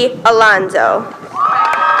Marie Alonzo.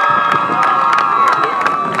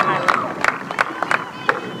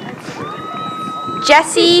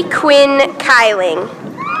 Jessie Quinn Kyling.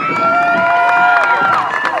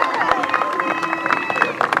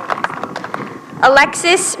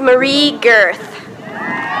 Alexis Marie Girth.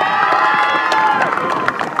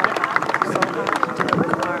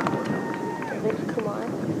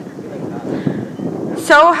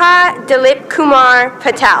 Soha Dilip Kumar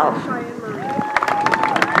Patel.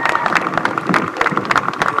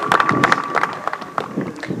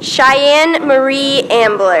 Cheyenne Marie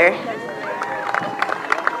Ambler.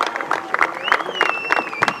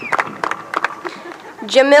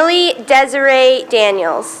 Jamili Desiree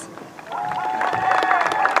Daniels.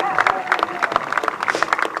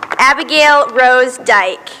 Abigail Rose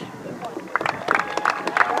Dyke.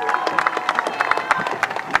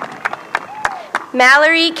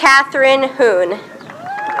 Mallory Catherine Hoon.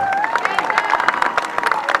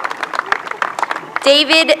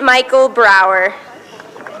 David Michael Brower.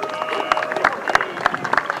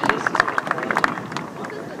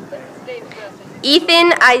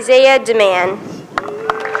 Ethan Isaiah DeMann.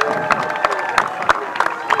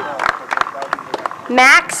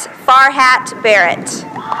 Max Farhat Barrett.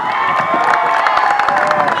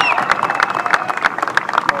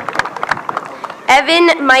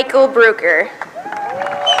 Evan Michael Bruker.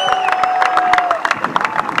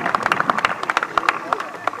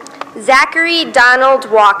 Zachary Donald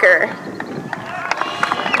Walker.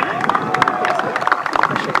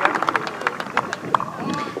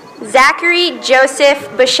 Zachary Joseph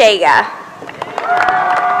Bashega.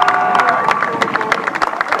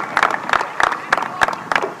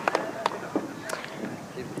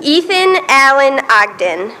 Ethan Allen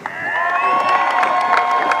Ogden.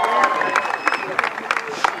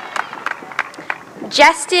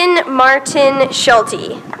 Justin Martin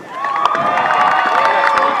Schulte.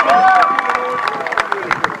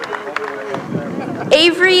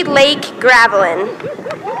 Avery Lake Gravelin.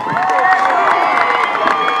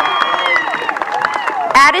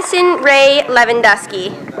 Addison Ray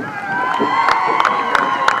Lewandowski.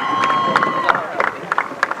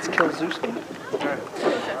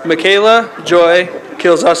 Michaela Joy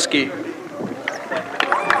Kilzuski.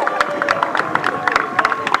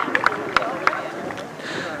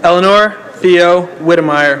 Eleanor Theo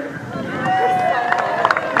Whittemire.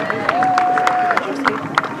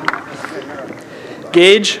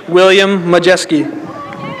 Gage William Majeski.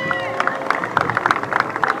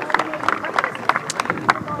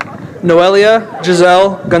 Noelia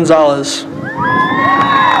Giselle Gonzalez.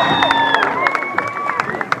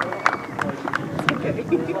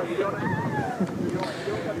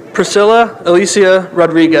 Priscilla Alicia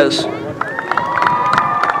Rodriguez.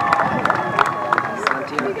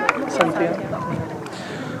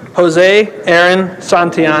 Jose Aaron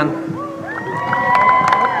Santillan.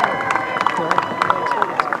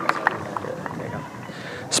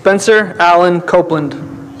 Spencer Allen Copeland.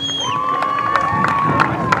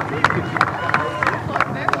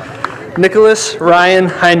 Nicholas Ryan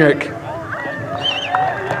Heinrich.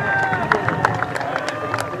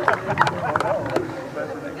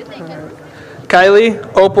 Kylie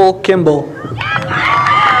Opal Kimball.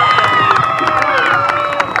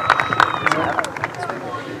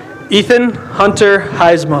 Ethan Hunter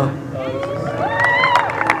Heisma.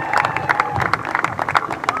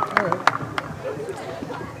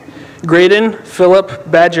 Graydon Philip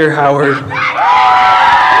Badger Howard.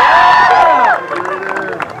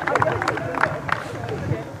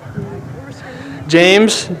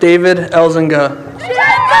 James David Elzinga.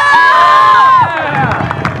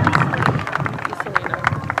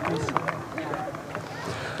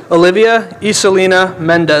 Olivia Iselina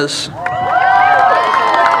Mendez.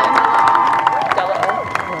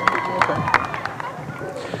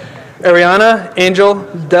 Ariana Angel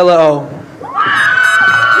Delao.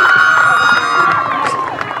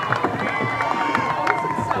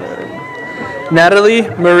 Natalie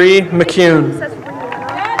Marie McCune.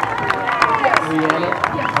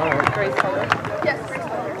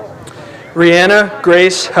 Rihanna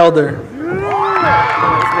Grace Helder.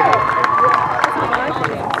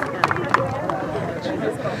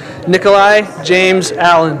 Nikolai James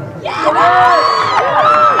Allen.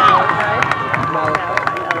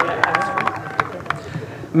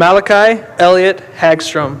 Malachi Elliott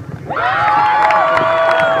Hagstrom.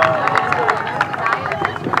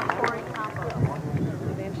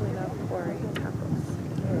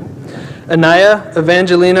 Anaya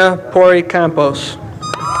Evangelina Pori Campos.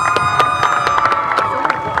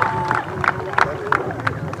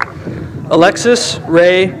 Alexis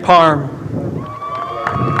Ray Parm.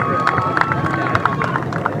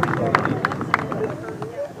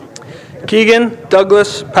 Keegan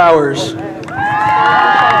Douglas Powers.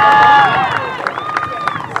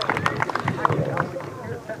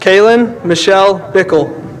 Kaylin Michelle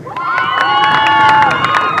Bickle.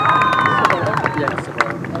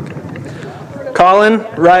 Colin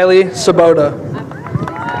Riley Sabota.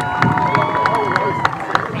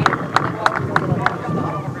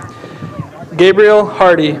 Gabriel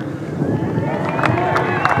Hardy.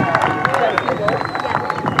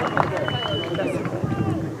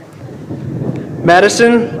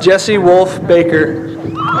 Madison Jesse Wolf Baker.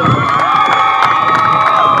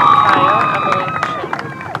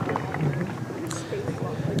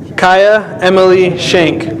 Kaya Emily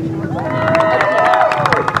Shank.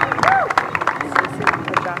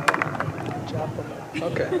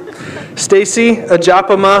 Stacy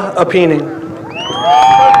Ajapama Apining.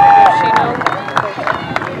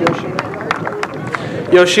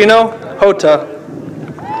 Yoshino Hota.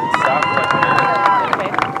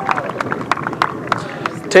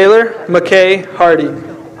 Taylor McKay Hardy.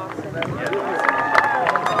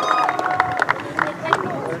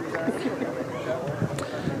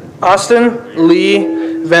 Austin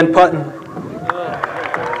Lee Van Putten.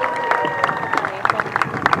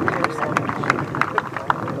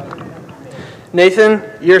 Nathan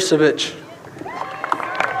Yersovich.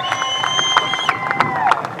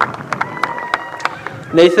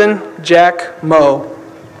 Nathan Jack Moe.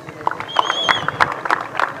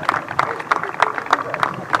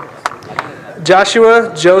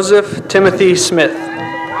 Joshua Joseph Timothy Smith.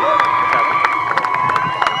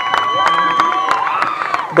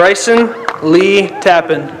 Bryson Lee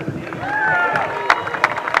Tappan.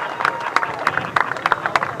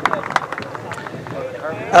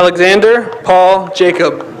 Alexander Paul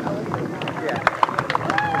Jacob.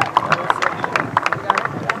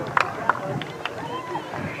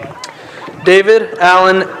 David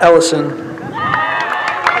Allen Ellison.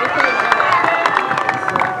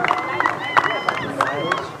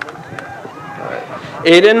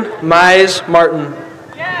 Aiden Mize Martin.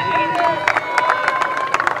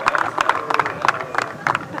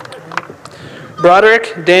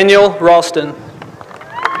 Broderick Daniel Ralston.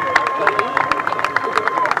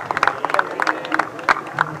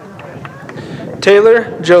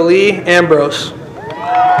 Taylor Jolie Ambrose.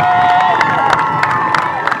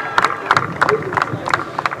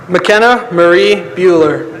 McKenna Marie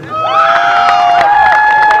Bueller.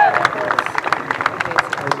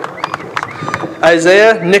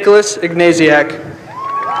 Isaiah Nicholas Ignasiak.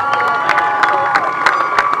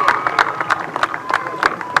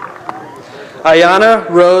 Ayana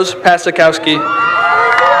Rose Pasikowski.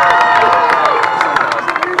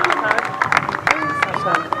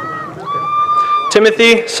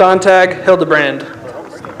 Timothy Sontag Hildebrand.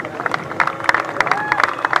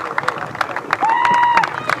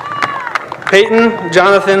 Peyton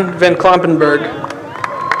Jonathan Van Klompenberg.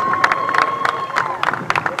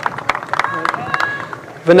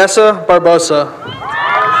 Vanessa Barbosa.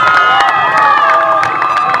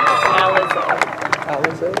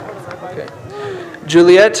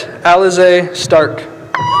 Juliette Alize Stark.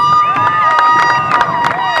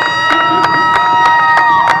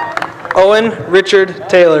 Owen Richard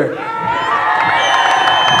Taylor.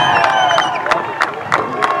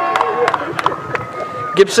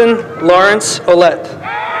 Gibson Lawrence Olette.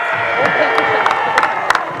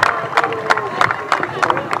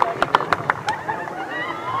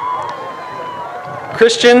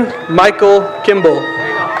 Christian Michael Kimball.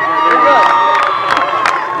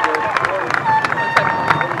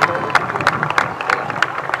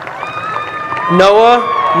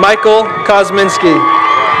 Noah Michael Kosminski.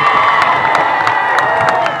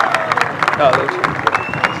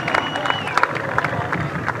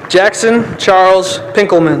 Jackson Charles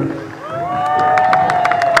Pinkelman.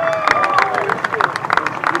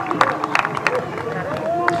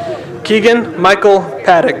 Keegan Michael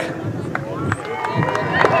Paddock.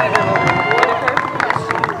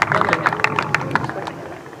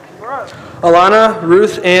 Alana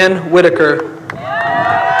Ruth Ann Whitaker.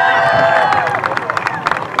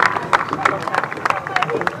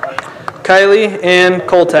 Kylie Ann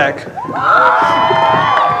Koltak.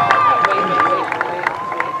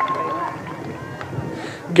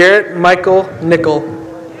 Garrett Michael Nickel.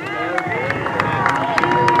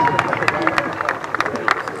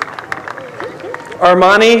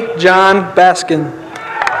 Armani John Baskin.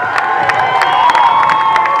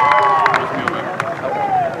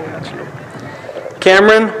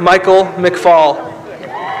 Cameron Michael McFall.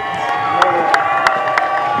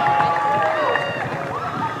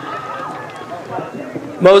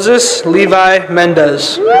 Moses Levi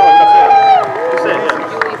Mendez.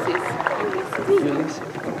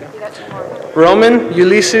 Roman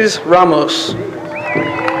Ulysses Ramos.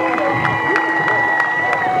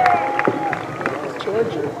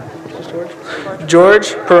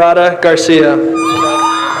 George Parada Garcia.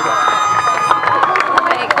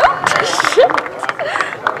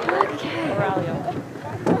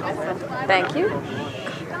 Thank you.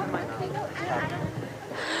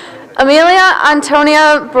 Amelia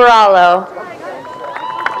Antonia Barallo.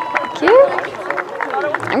 Thank you.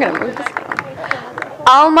 I'm going to move this down.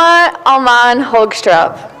 Alma Alman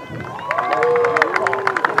Hoogstrup.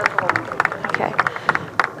 Okay.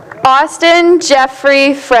 Austin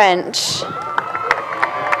Jeffrey French.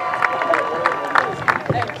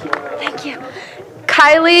 Thank you.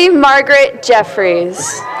 Kylie Margaret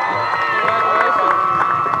Jeffries.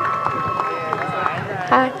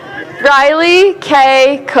 Hi. Riley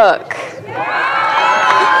K. Cook.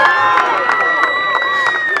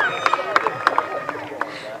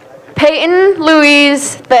 Peyton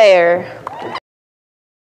Louise Thayer.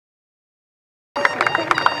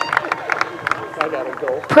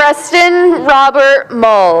 Preston Robert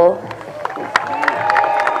Mull.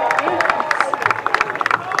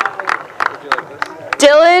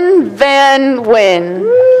 Dylan Van Wyn.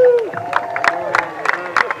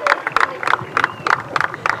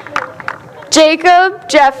 Jacob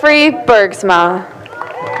Jeffrey Bergsma.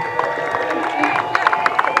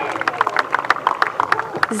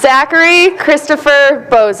 Zachary Christopher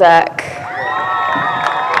Bozak.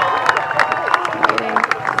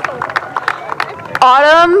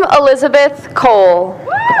 Autumn Elizabeth Cole.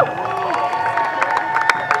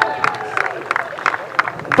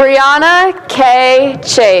 Brianna K.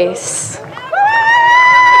 Chase.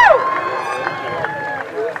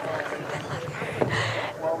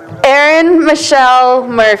 Erin Michelle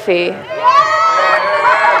Murphy.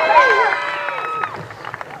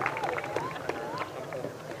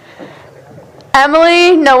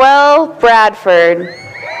 Emily Noelle Bradford.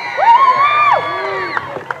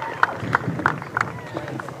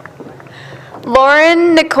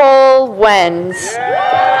 Lauren Nicole Wenz.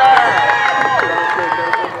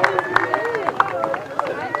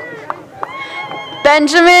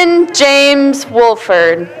 Benjamin James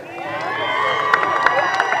Wolford.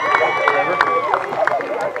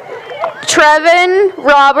 Trevin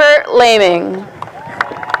Robert Laming.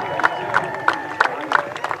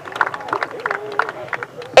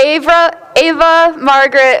 Ava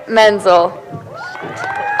Margaret Menzel.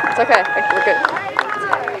 It's okay, we're good.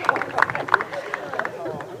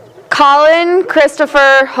 Colin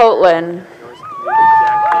Christopher Hotlin.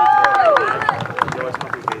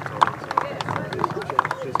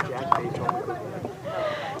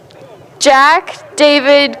 Jack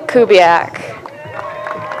David Kubiak.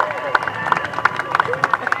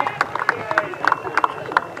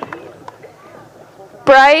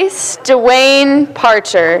 Bryce Dwayne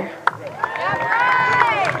Parcher.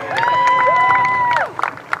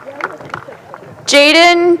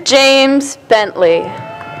 Jaden James Bentley.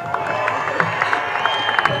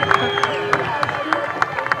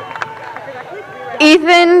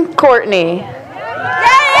 Ethan Courtney.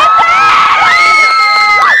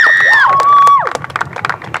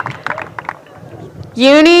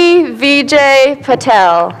 Uni Vijay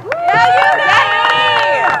Patel.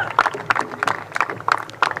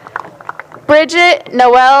 Bridget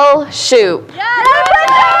Noelle Shoup.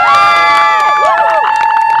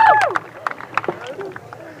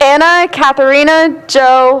 Anna Katharina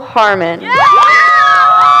Joe Harmon.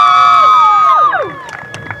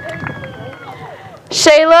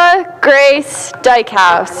 Shayla Grace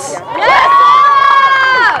Dykehouse.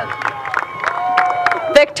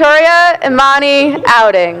 Victoria Imani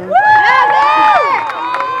Outing.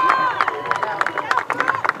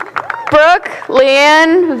 Brooke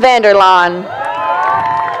Leanne Vanderlaan.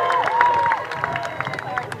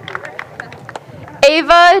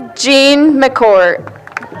 Ava Jean McCourt.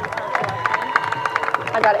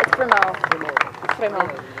 I got it, it's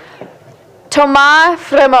Fremont. Thomas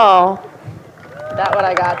Fremont. That one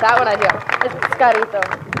I got, that one I do. It's Scarito.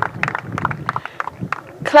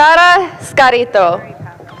 Clara Scarito.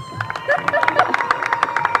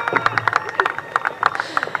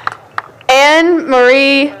 Anne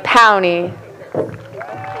Marie Powney.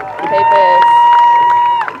 Papers.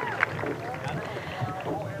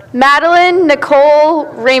 Madeline Nicole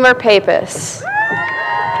Reamer Papis.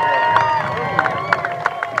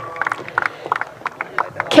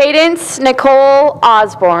 Cadence Nicole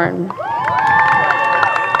Osborne.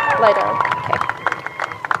 Lie down. Okay.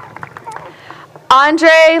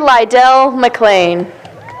 Andre Lydell McLean.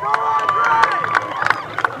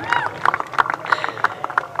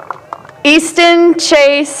 Easton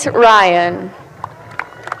Chase Ryan.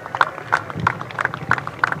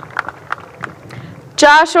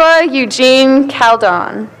 Joshua Eugene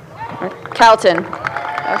Calton.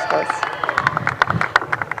 That was close.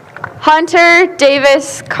 Hunter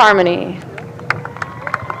Davis Carmody.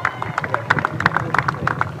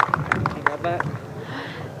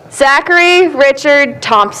 Zachary Richard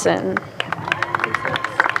Thompson.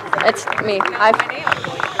 It's me. I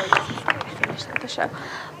finished the show.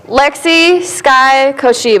 Lexi Sky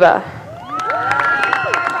Koshiba.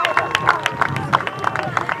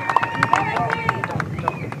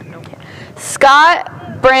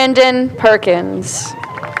 Scott Brandon Perkins.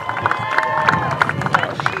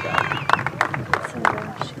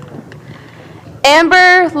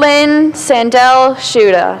 Amber Lynn Sandell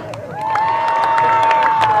Shuda.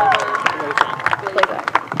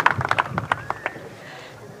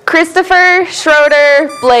 Christopher Schroeder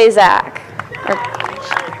Blazak.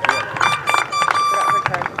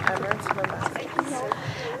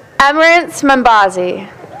 Emerance Mambazi.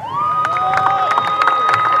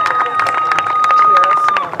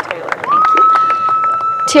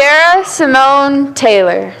 Tiara Simone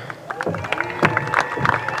Taylor.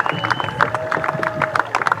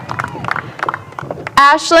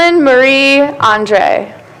 Ashlyn Marie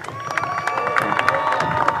Andre.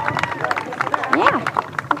 Yeah.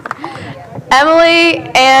 Emily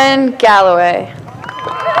Ann Galloway.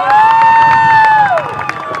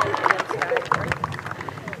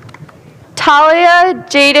 Talia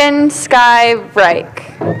Jaden Sky Reich.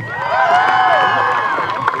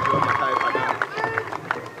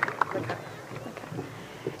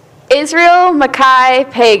 Israel Mackay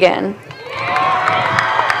Pagan.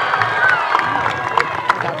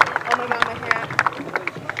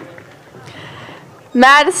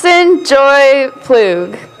 Madison Joy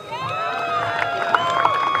Plug.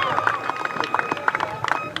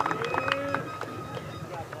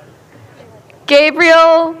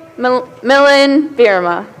 Gabriel Millen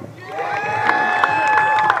Birma.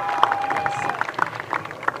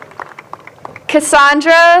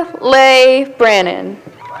 Cassandra Leigh Brannon.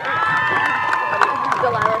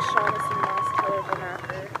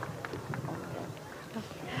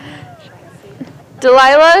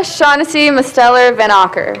 Delilah Shaughnessy Musteller Van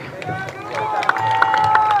Acker.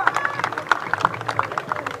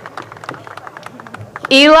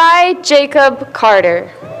 Eli Jacob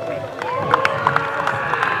Carter.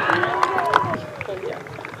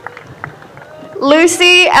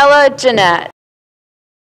 Lucy Ella Jeanette.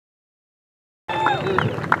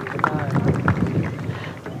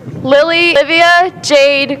 Lily Olivia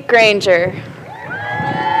Jade Granger.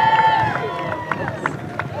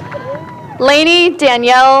 Lainey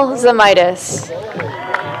Danielle Zamitis.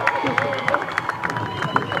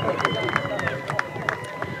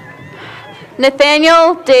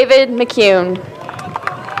 Nathaniel David McCune.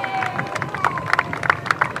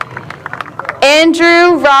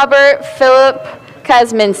 Andrew Robert Philip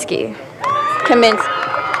Kazminski. Can't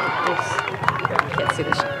see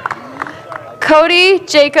this. Cody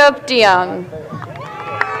Jacob DeYoung.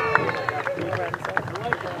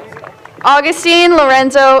 Augustine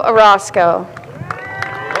Lorenzo Orozco.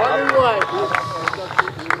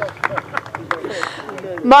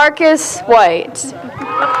 Marcus White.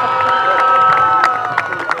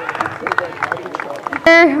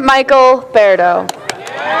 Michael Berdo.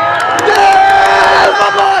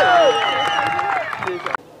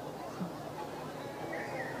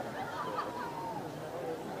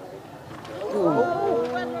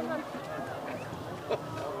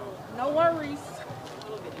 No worries.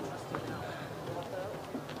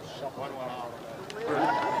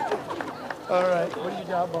 All right, what do you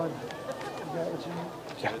got, bud? You got what you need?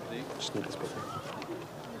 Yeah, just need this paper.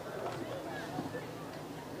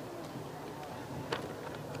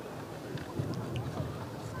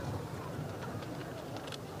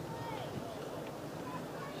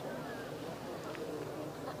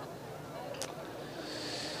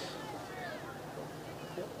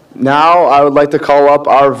 Now I would like to call up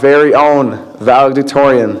our very own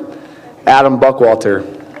valedictorian, Adam Buckwalter.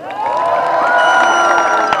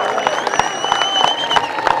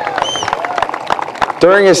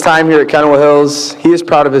 During his time here at Kenowa Hills, he is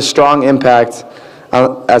proud of his strong impact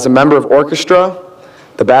as a member of orchestra,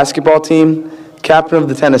 the basketball team, captain of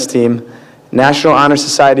the tennis team, National Honor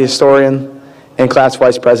Society historian, and class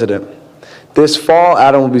vice president. This fall,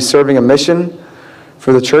 Adam will be serving a mission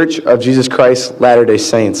for the Church of Jesus Christ Latter-day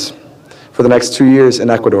Saints for the next 2 years in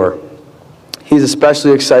Ecuador. He's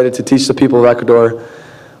especially excited to teach the people of Ecuador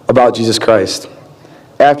about Jesus Christ.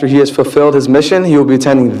 After he has fulfilled his mission, he will be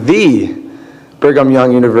attending the Brigham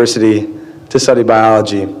Young University to study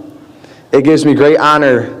biology. It gives me great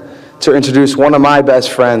honor to introduce one of my best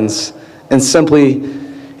friends and simply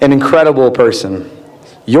an incredible person,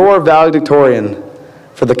 your valedictorian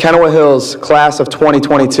for the Kenowa Hills class of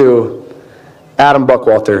 2022, Adam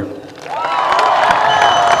Buckwalter.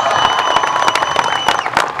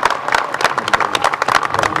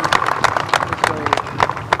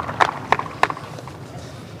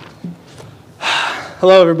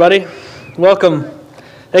 Hello, everybody. Welcome.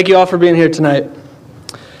 Thank you all for being here tonight.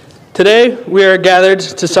 Today, we are gathered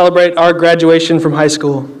to celebrate our graduation from high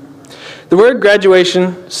school. The word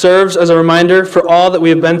graduation serves as a reminder for all that we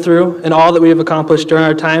have been through and all that we have accomplished during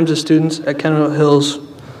our times as students at Kenowa Hills.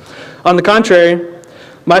 On the contrary,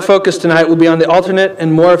 my focus tonight will be on the alternate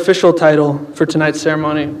and more official title for tonight's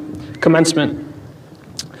ceremony, Commencement.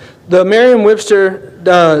 The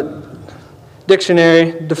Merriam-Webster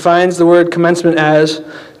dictionary defines the word commencement as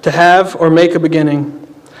to have or make a beginning.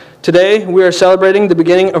 Today, we are celebrating the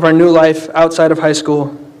beginning of our new life outside of high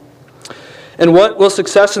school. And what will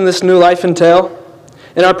success in this new life entail?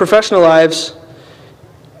 In our professional lives,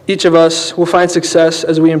 each of us will find success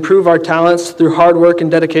as we improve our talents through hard work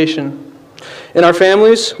and dedication. In our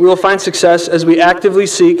families, we will find success as we actively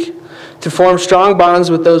seek to form strong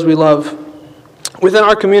bonds with those we love. Within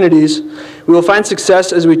our communities, we will find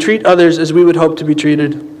success as we treat others as we would hope to be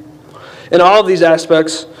treated. In all of these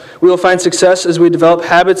aspects, we will find success as we develop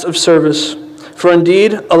habits of service. For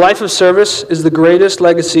indeed, a life of service is the greatest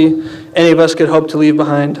legacy any of us could hope to leave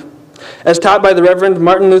behind. As taught by the Reverend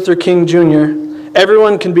Martin Luther King Jr.,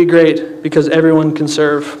 everyone can be great because everyone can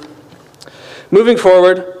serve. Moving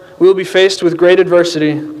forward, we will be faced with great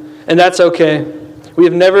adversity, and that's okay. We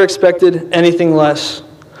have never expected anything less.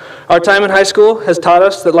 Our time in high school has taught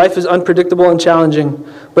us that life is unpredictable and challenging,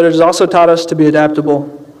 but it has also taught us to be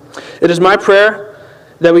adaptable. It is my prayer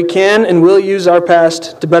that we can and will use our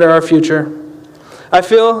past to better our future. I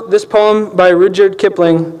feel this poem by Rudyard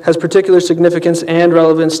Kipling has particular significance and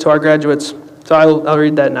relevance to our graduates. So I'll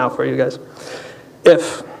read that now for you guys.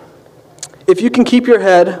 If you can keep your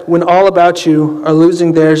head when all about you are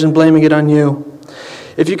losing theirs and blaming it on you.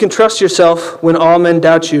 If you can trust yourself when all men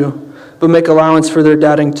doubt you, but make allowance for their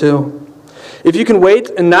doubting too. If you can wait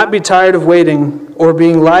and not be tired of waiting or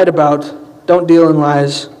being lied about, don't deal in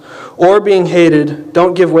lies. Or being hated,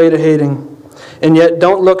 don't give way to hating. And yet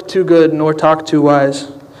don't look too good nor talk too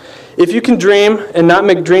wise. If you can dream and not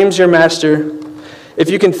make dreams your master, if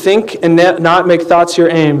you can think and not make thoughts your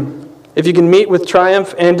aim, if you can meet with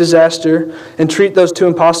triumph and disaster and treat those two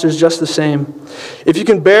impostors just the same, if you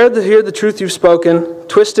can bear to hear the truth you've spoken,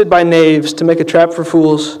 twisted by knaves to make a trap for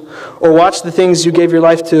fools, or watch the things you gave your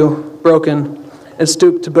life to broken and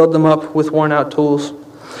stoop to build them up with worn-out tools.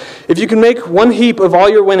 If you can make one heap of all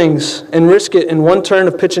your winnings and risk it in one turn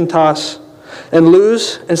of pitch and toss, and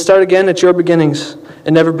lose and start again at your beginnings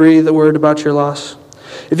and never breathe a word about your loss.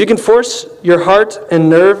 If you can force your heart and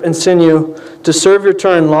nerve and sinew to serve your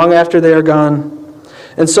turn long after they are gone,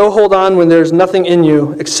 and so hold on when there is nothing in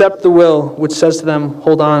you except the will which says to them,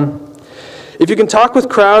 hold on. If you can talk with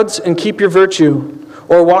crowds and keep your virtue,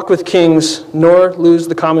 or walk with kings, nor lose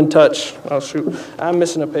the common touch. Oh shoot, I'm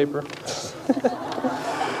missing a paper.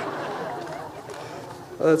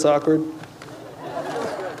 Oh, that's awkward.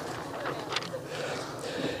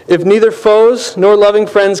 If neither foes nor loving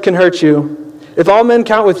friends can hurt you, if all men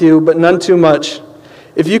count with you, but none too much,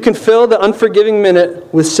 if you can fill the unforgiving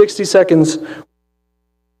minute with 60 seconds,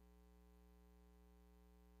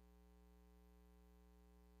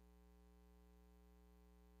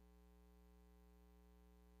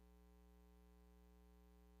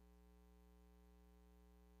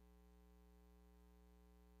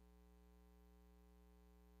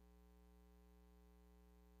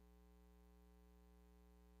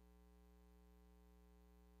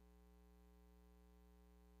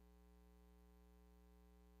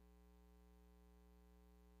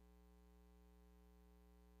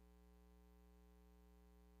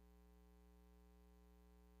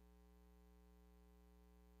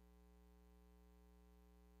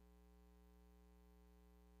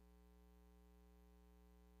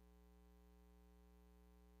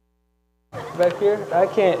 back here? I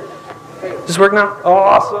can't. Does this work now? Oh,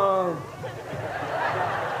 awesome.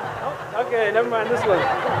 Oh, okay, never mind this one.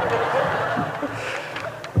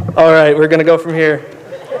 All right, we're going to go from here.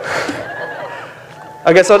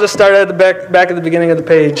 I guess I'll just start at the back at the beginning of the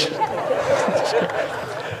page.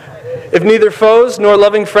 If neither foes nor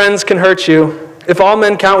loving friends can hurt you, if all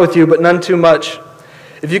men count with you, but none too much,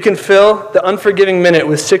 if you can fill the unforgiving minute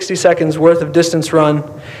with 60 seconds worth of distance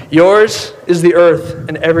run, yours is the earth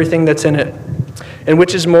and everything that's in it. And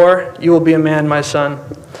which is more, you will be a man, my son.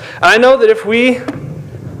 I know that if we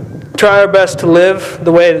try our best to live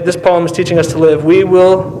the way that this poem is teaching us to live, we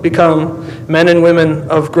will become men and women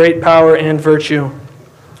of great power and virtue.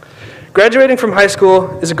 Graduating from high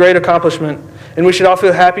school is a great accomplishment, and we should all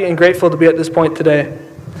feel happy and grateful to be at this point today.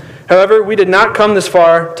 However, we did not come this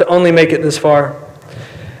far to only make it this far.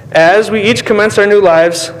 As we each commence our new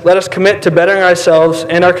lives, let us commit to bettering ourselves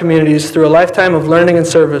and our communities through a lifetime of learning and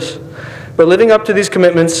service. But living up to these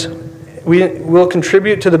commitments, we will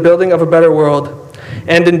contribute to the building of a better world.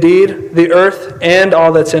 And indeed, the earth and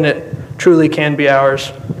all that's in it truly can be ours.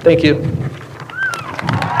 Thank you.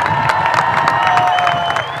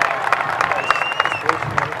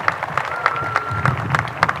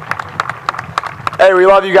 Hey, we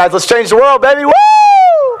love you guys. Let's change the world, baby. Woo!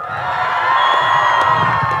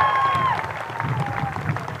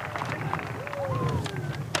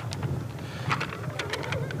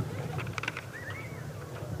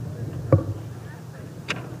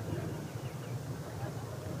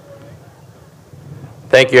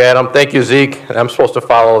 Thank you, Adam. Thank you, Zeke. I'm supposed to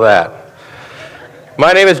follow that.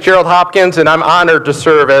 My name is Gerald Hopkins, and I'm honored to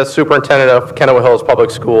serve as superintendent of Kenowa Hills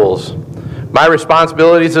Public Schools. My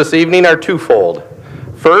responsibilities this evening are twofold.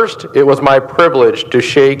 First, it was my privilege to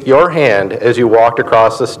shake your hand as you walked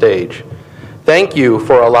across the stage. Thank you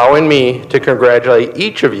for allowing me to congratulate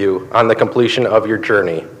each of you on the completion of your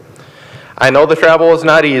journey. I know the travel was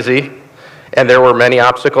not easy, and there were many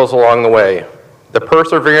obstacles along the way. The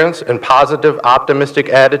perseverance and positive, optimistic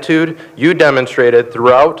attitude you demonstrated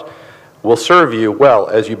throughout will serve you well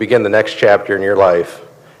as you begin the next chapter in your life.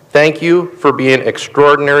 Thank you for being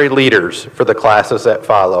extraordinary leaders for the classes that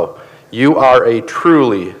follow. You are a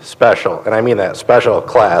truly special, and I mean that, special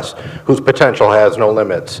class whose potential has no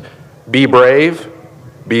limits. Be brave,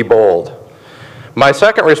 be bold. My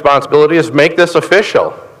second responsibility is make this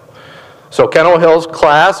official. So Kenowa Hills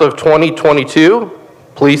class of 2022,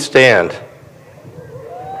 please stand.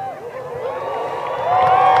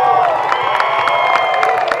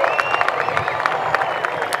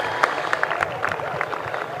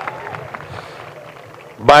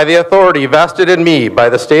 By the authority vested in me by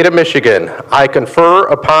the state of Michigan, I confer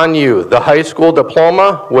upon you the high school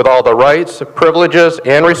diploma with all the rights, privileges,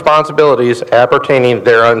 and responsibilities appertaining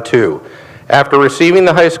thereunto. After receiving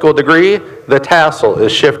the high school degree, the tassel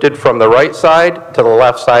is shifted from the right side to the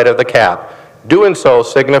left side of the cap. Doing so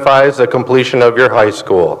signifies the completion of your high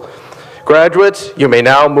school. Graduates, you may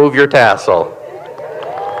now move your tassel.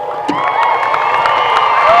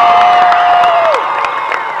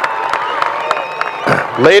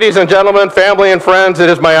 Ladies and gentlemen, family and friends, it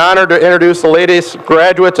is my honor to introduce the latest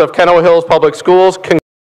graduates of Kenowa Hills Public Schools.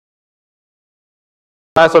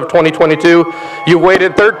 Class of 2022, you've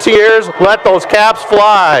waited 13 years, let those caps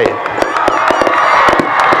fly.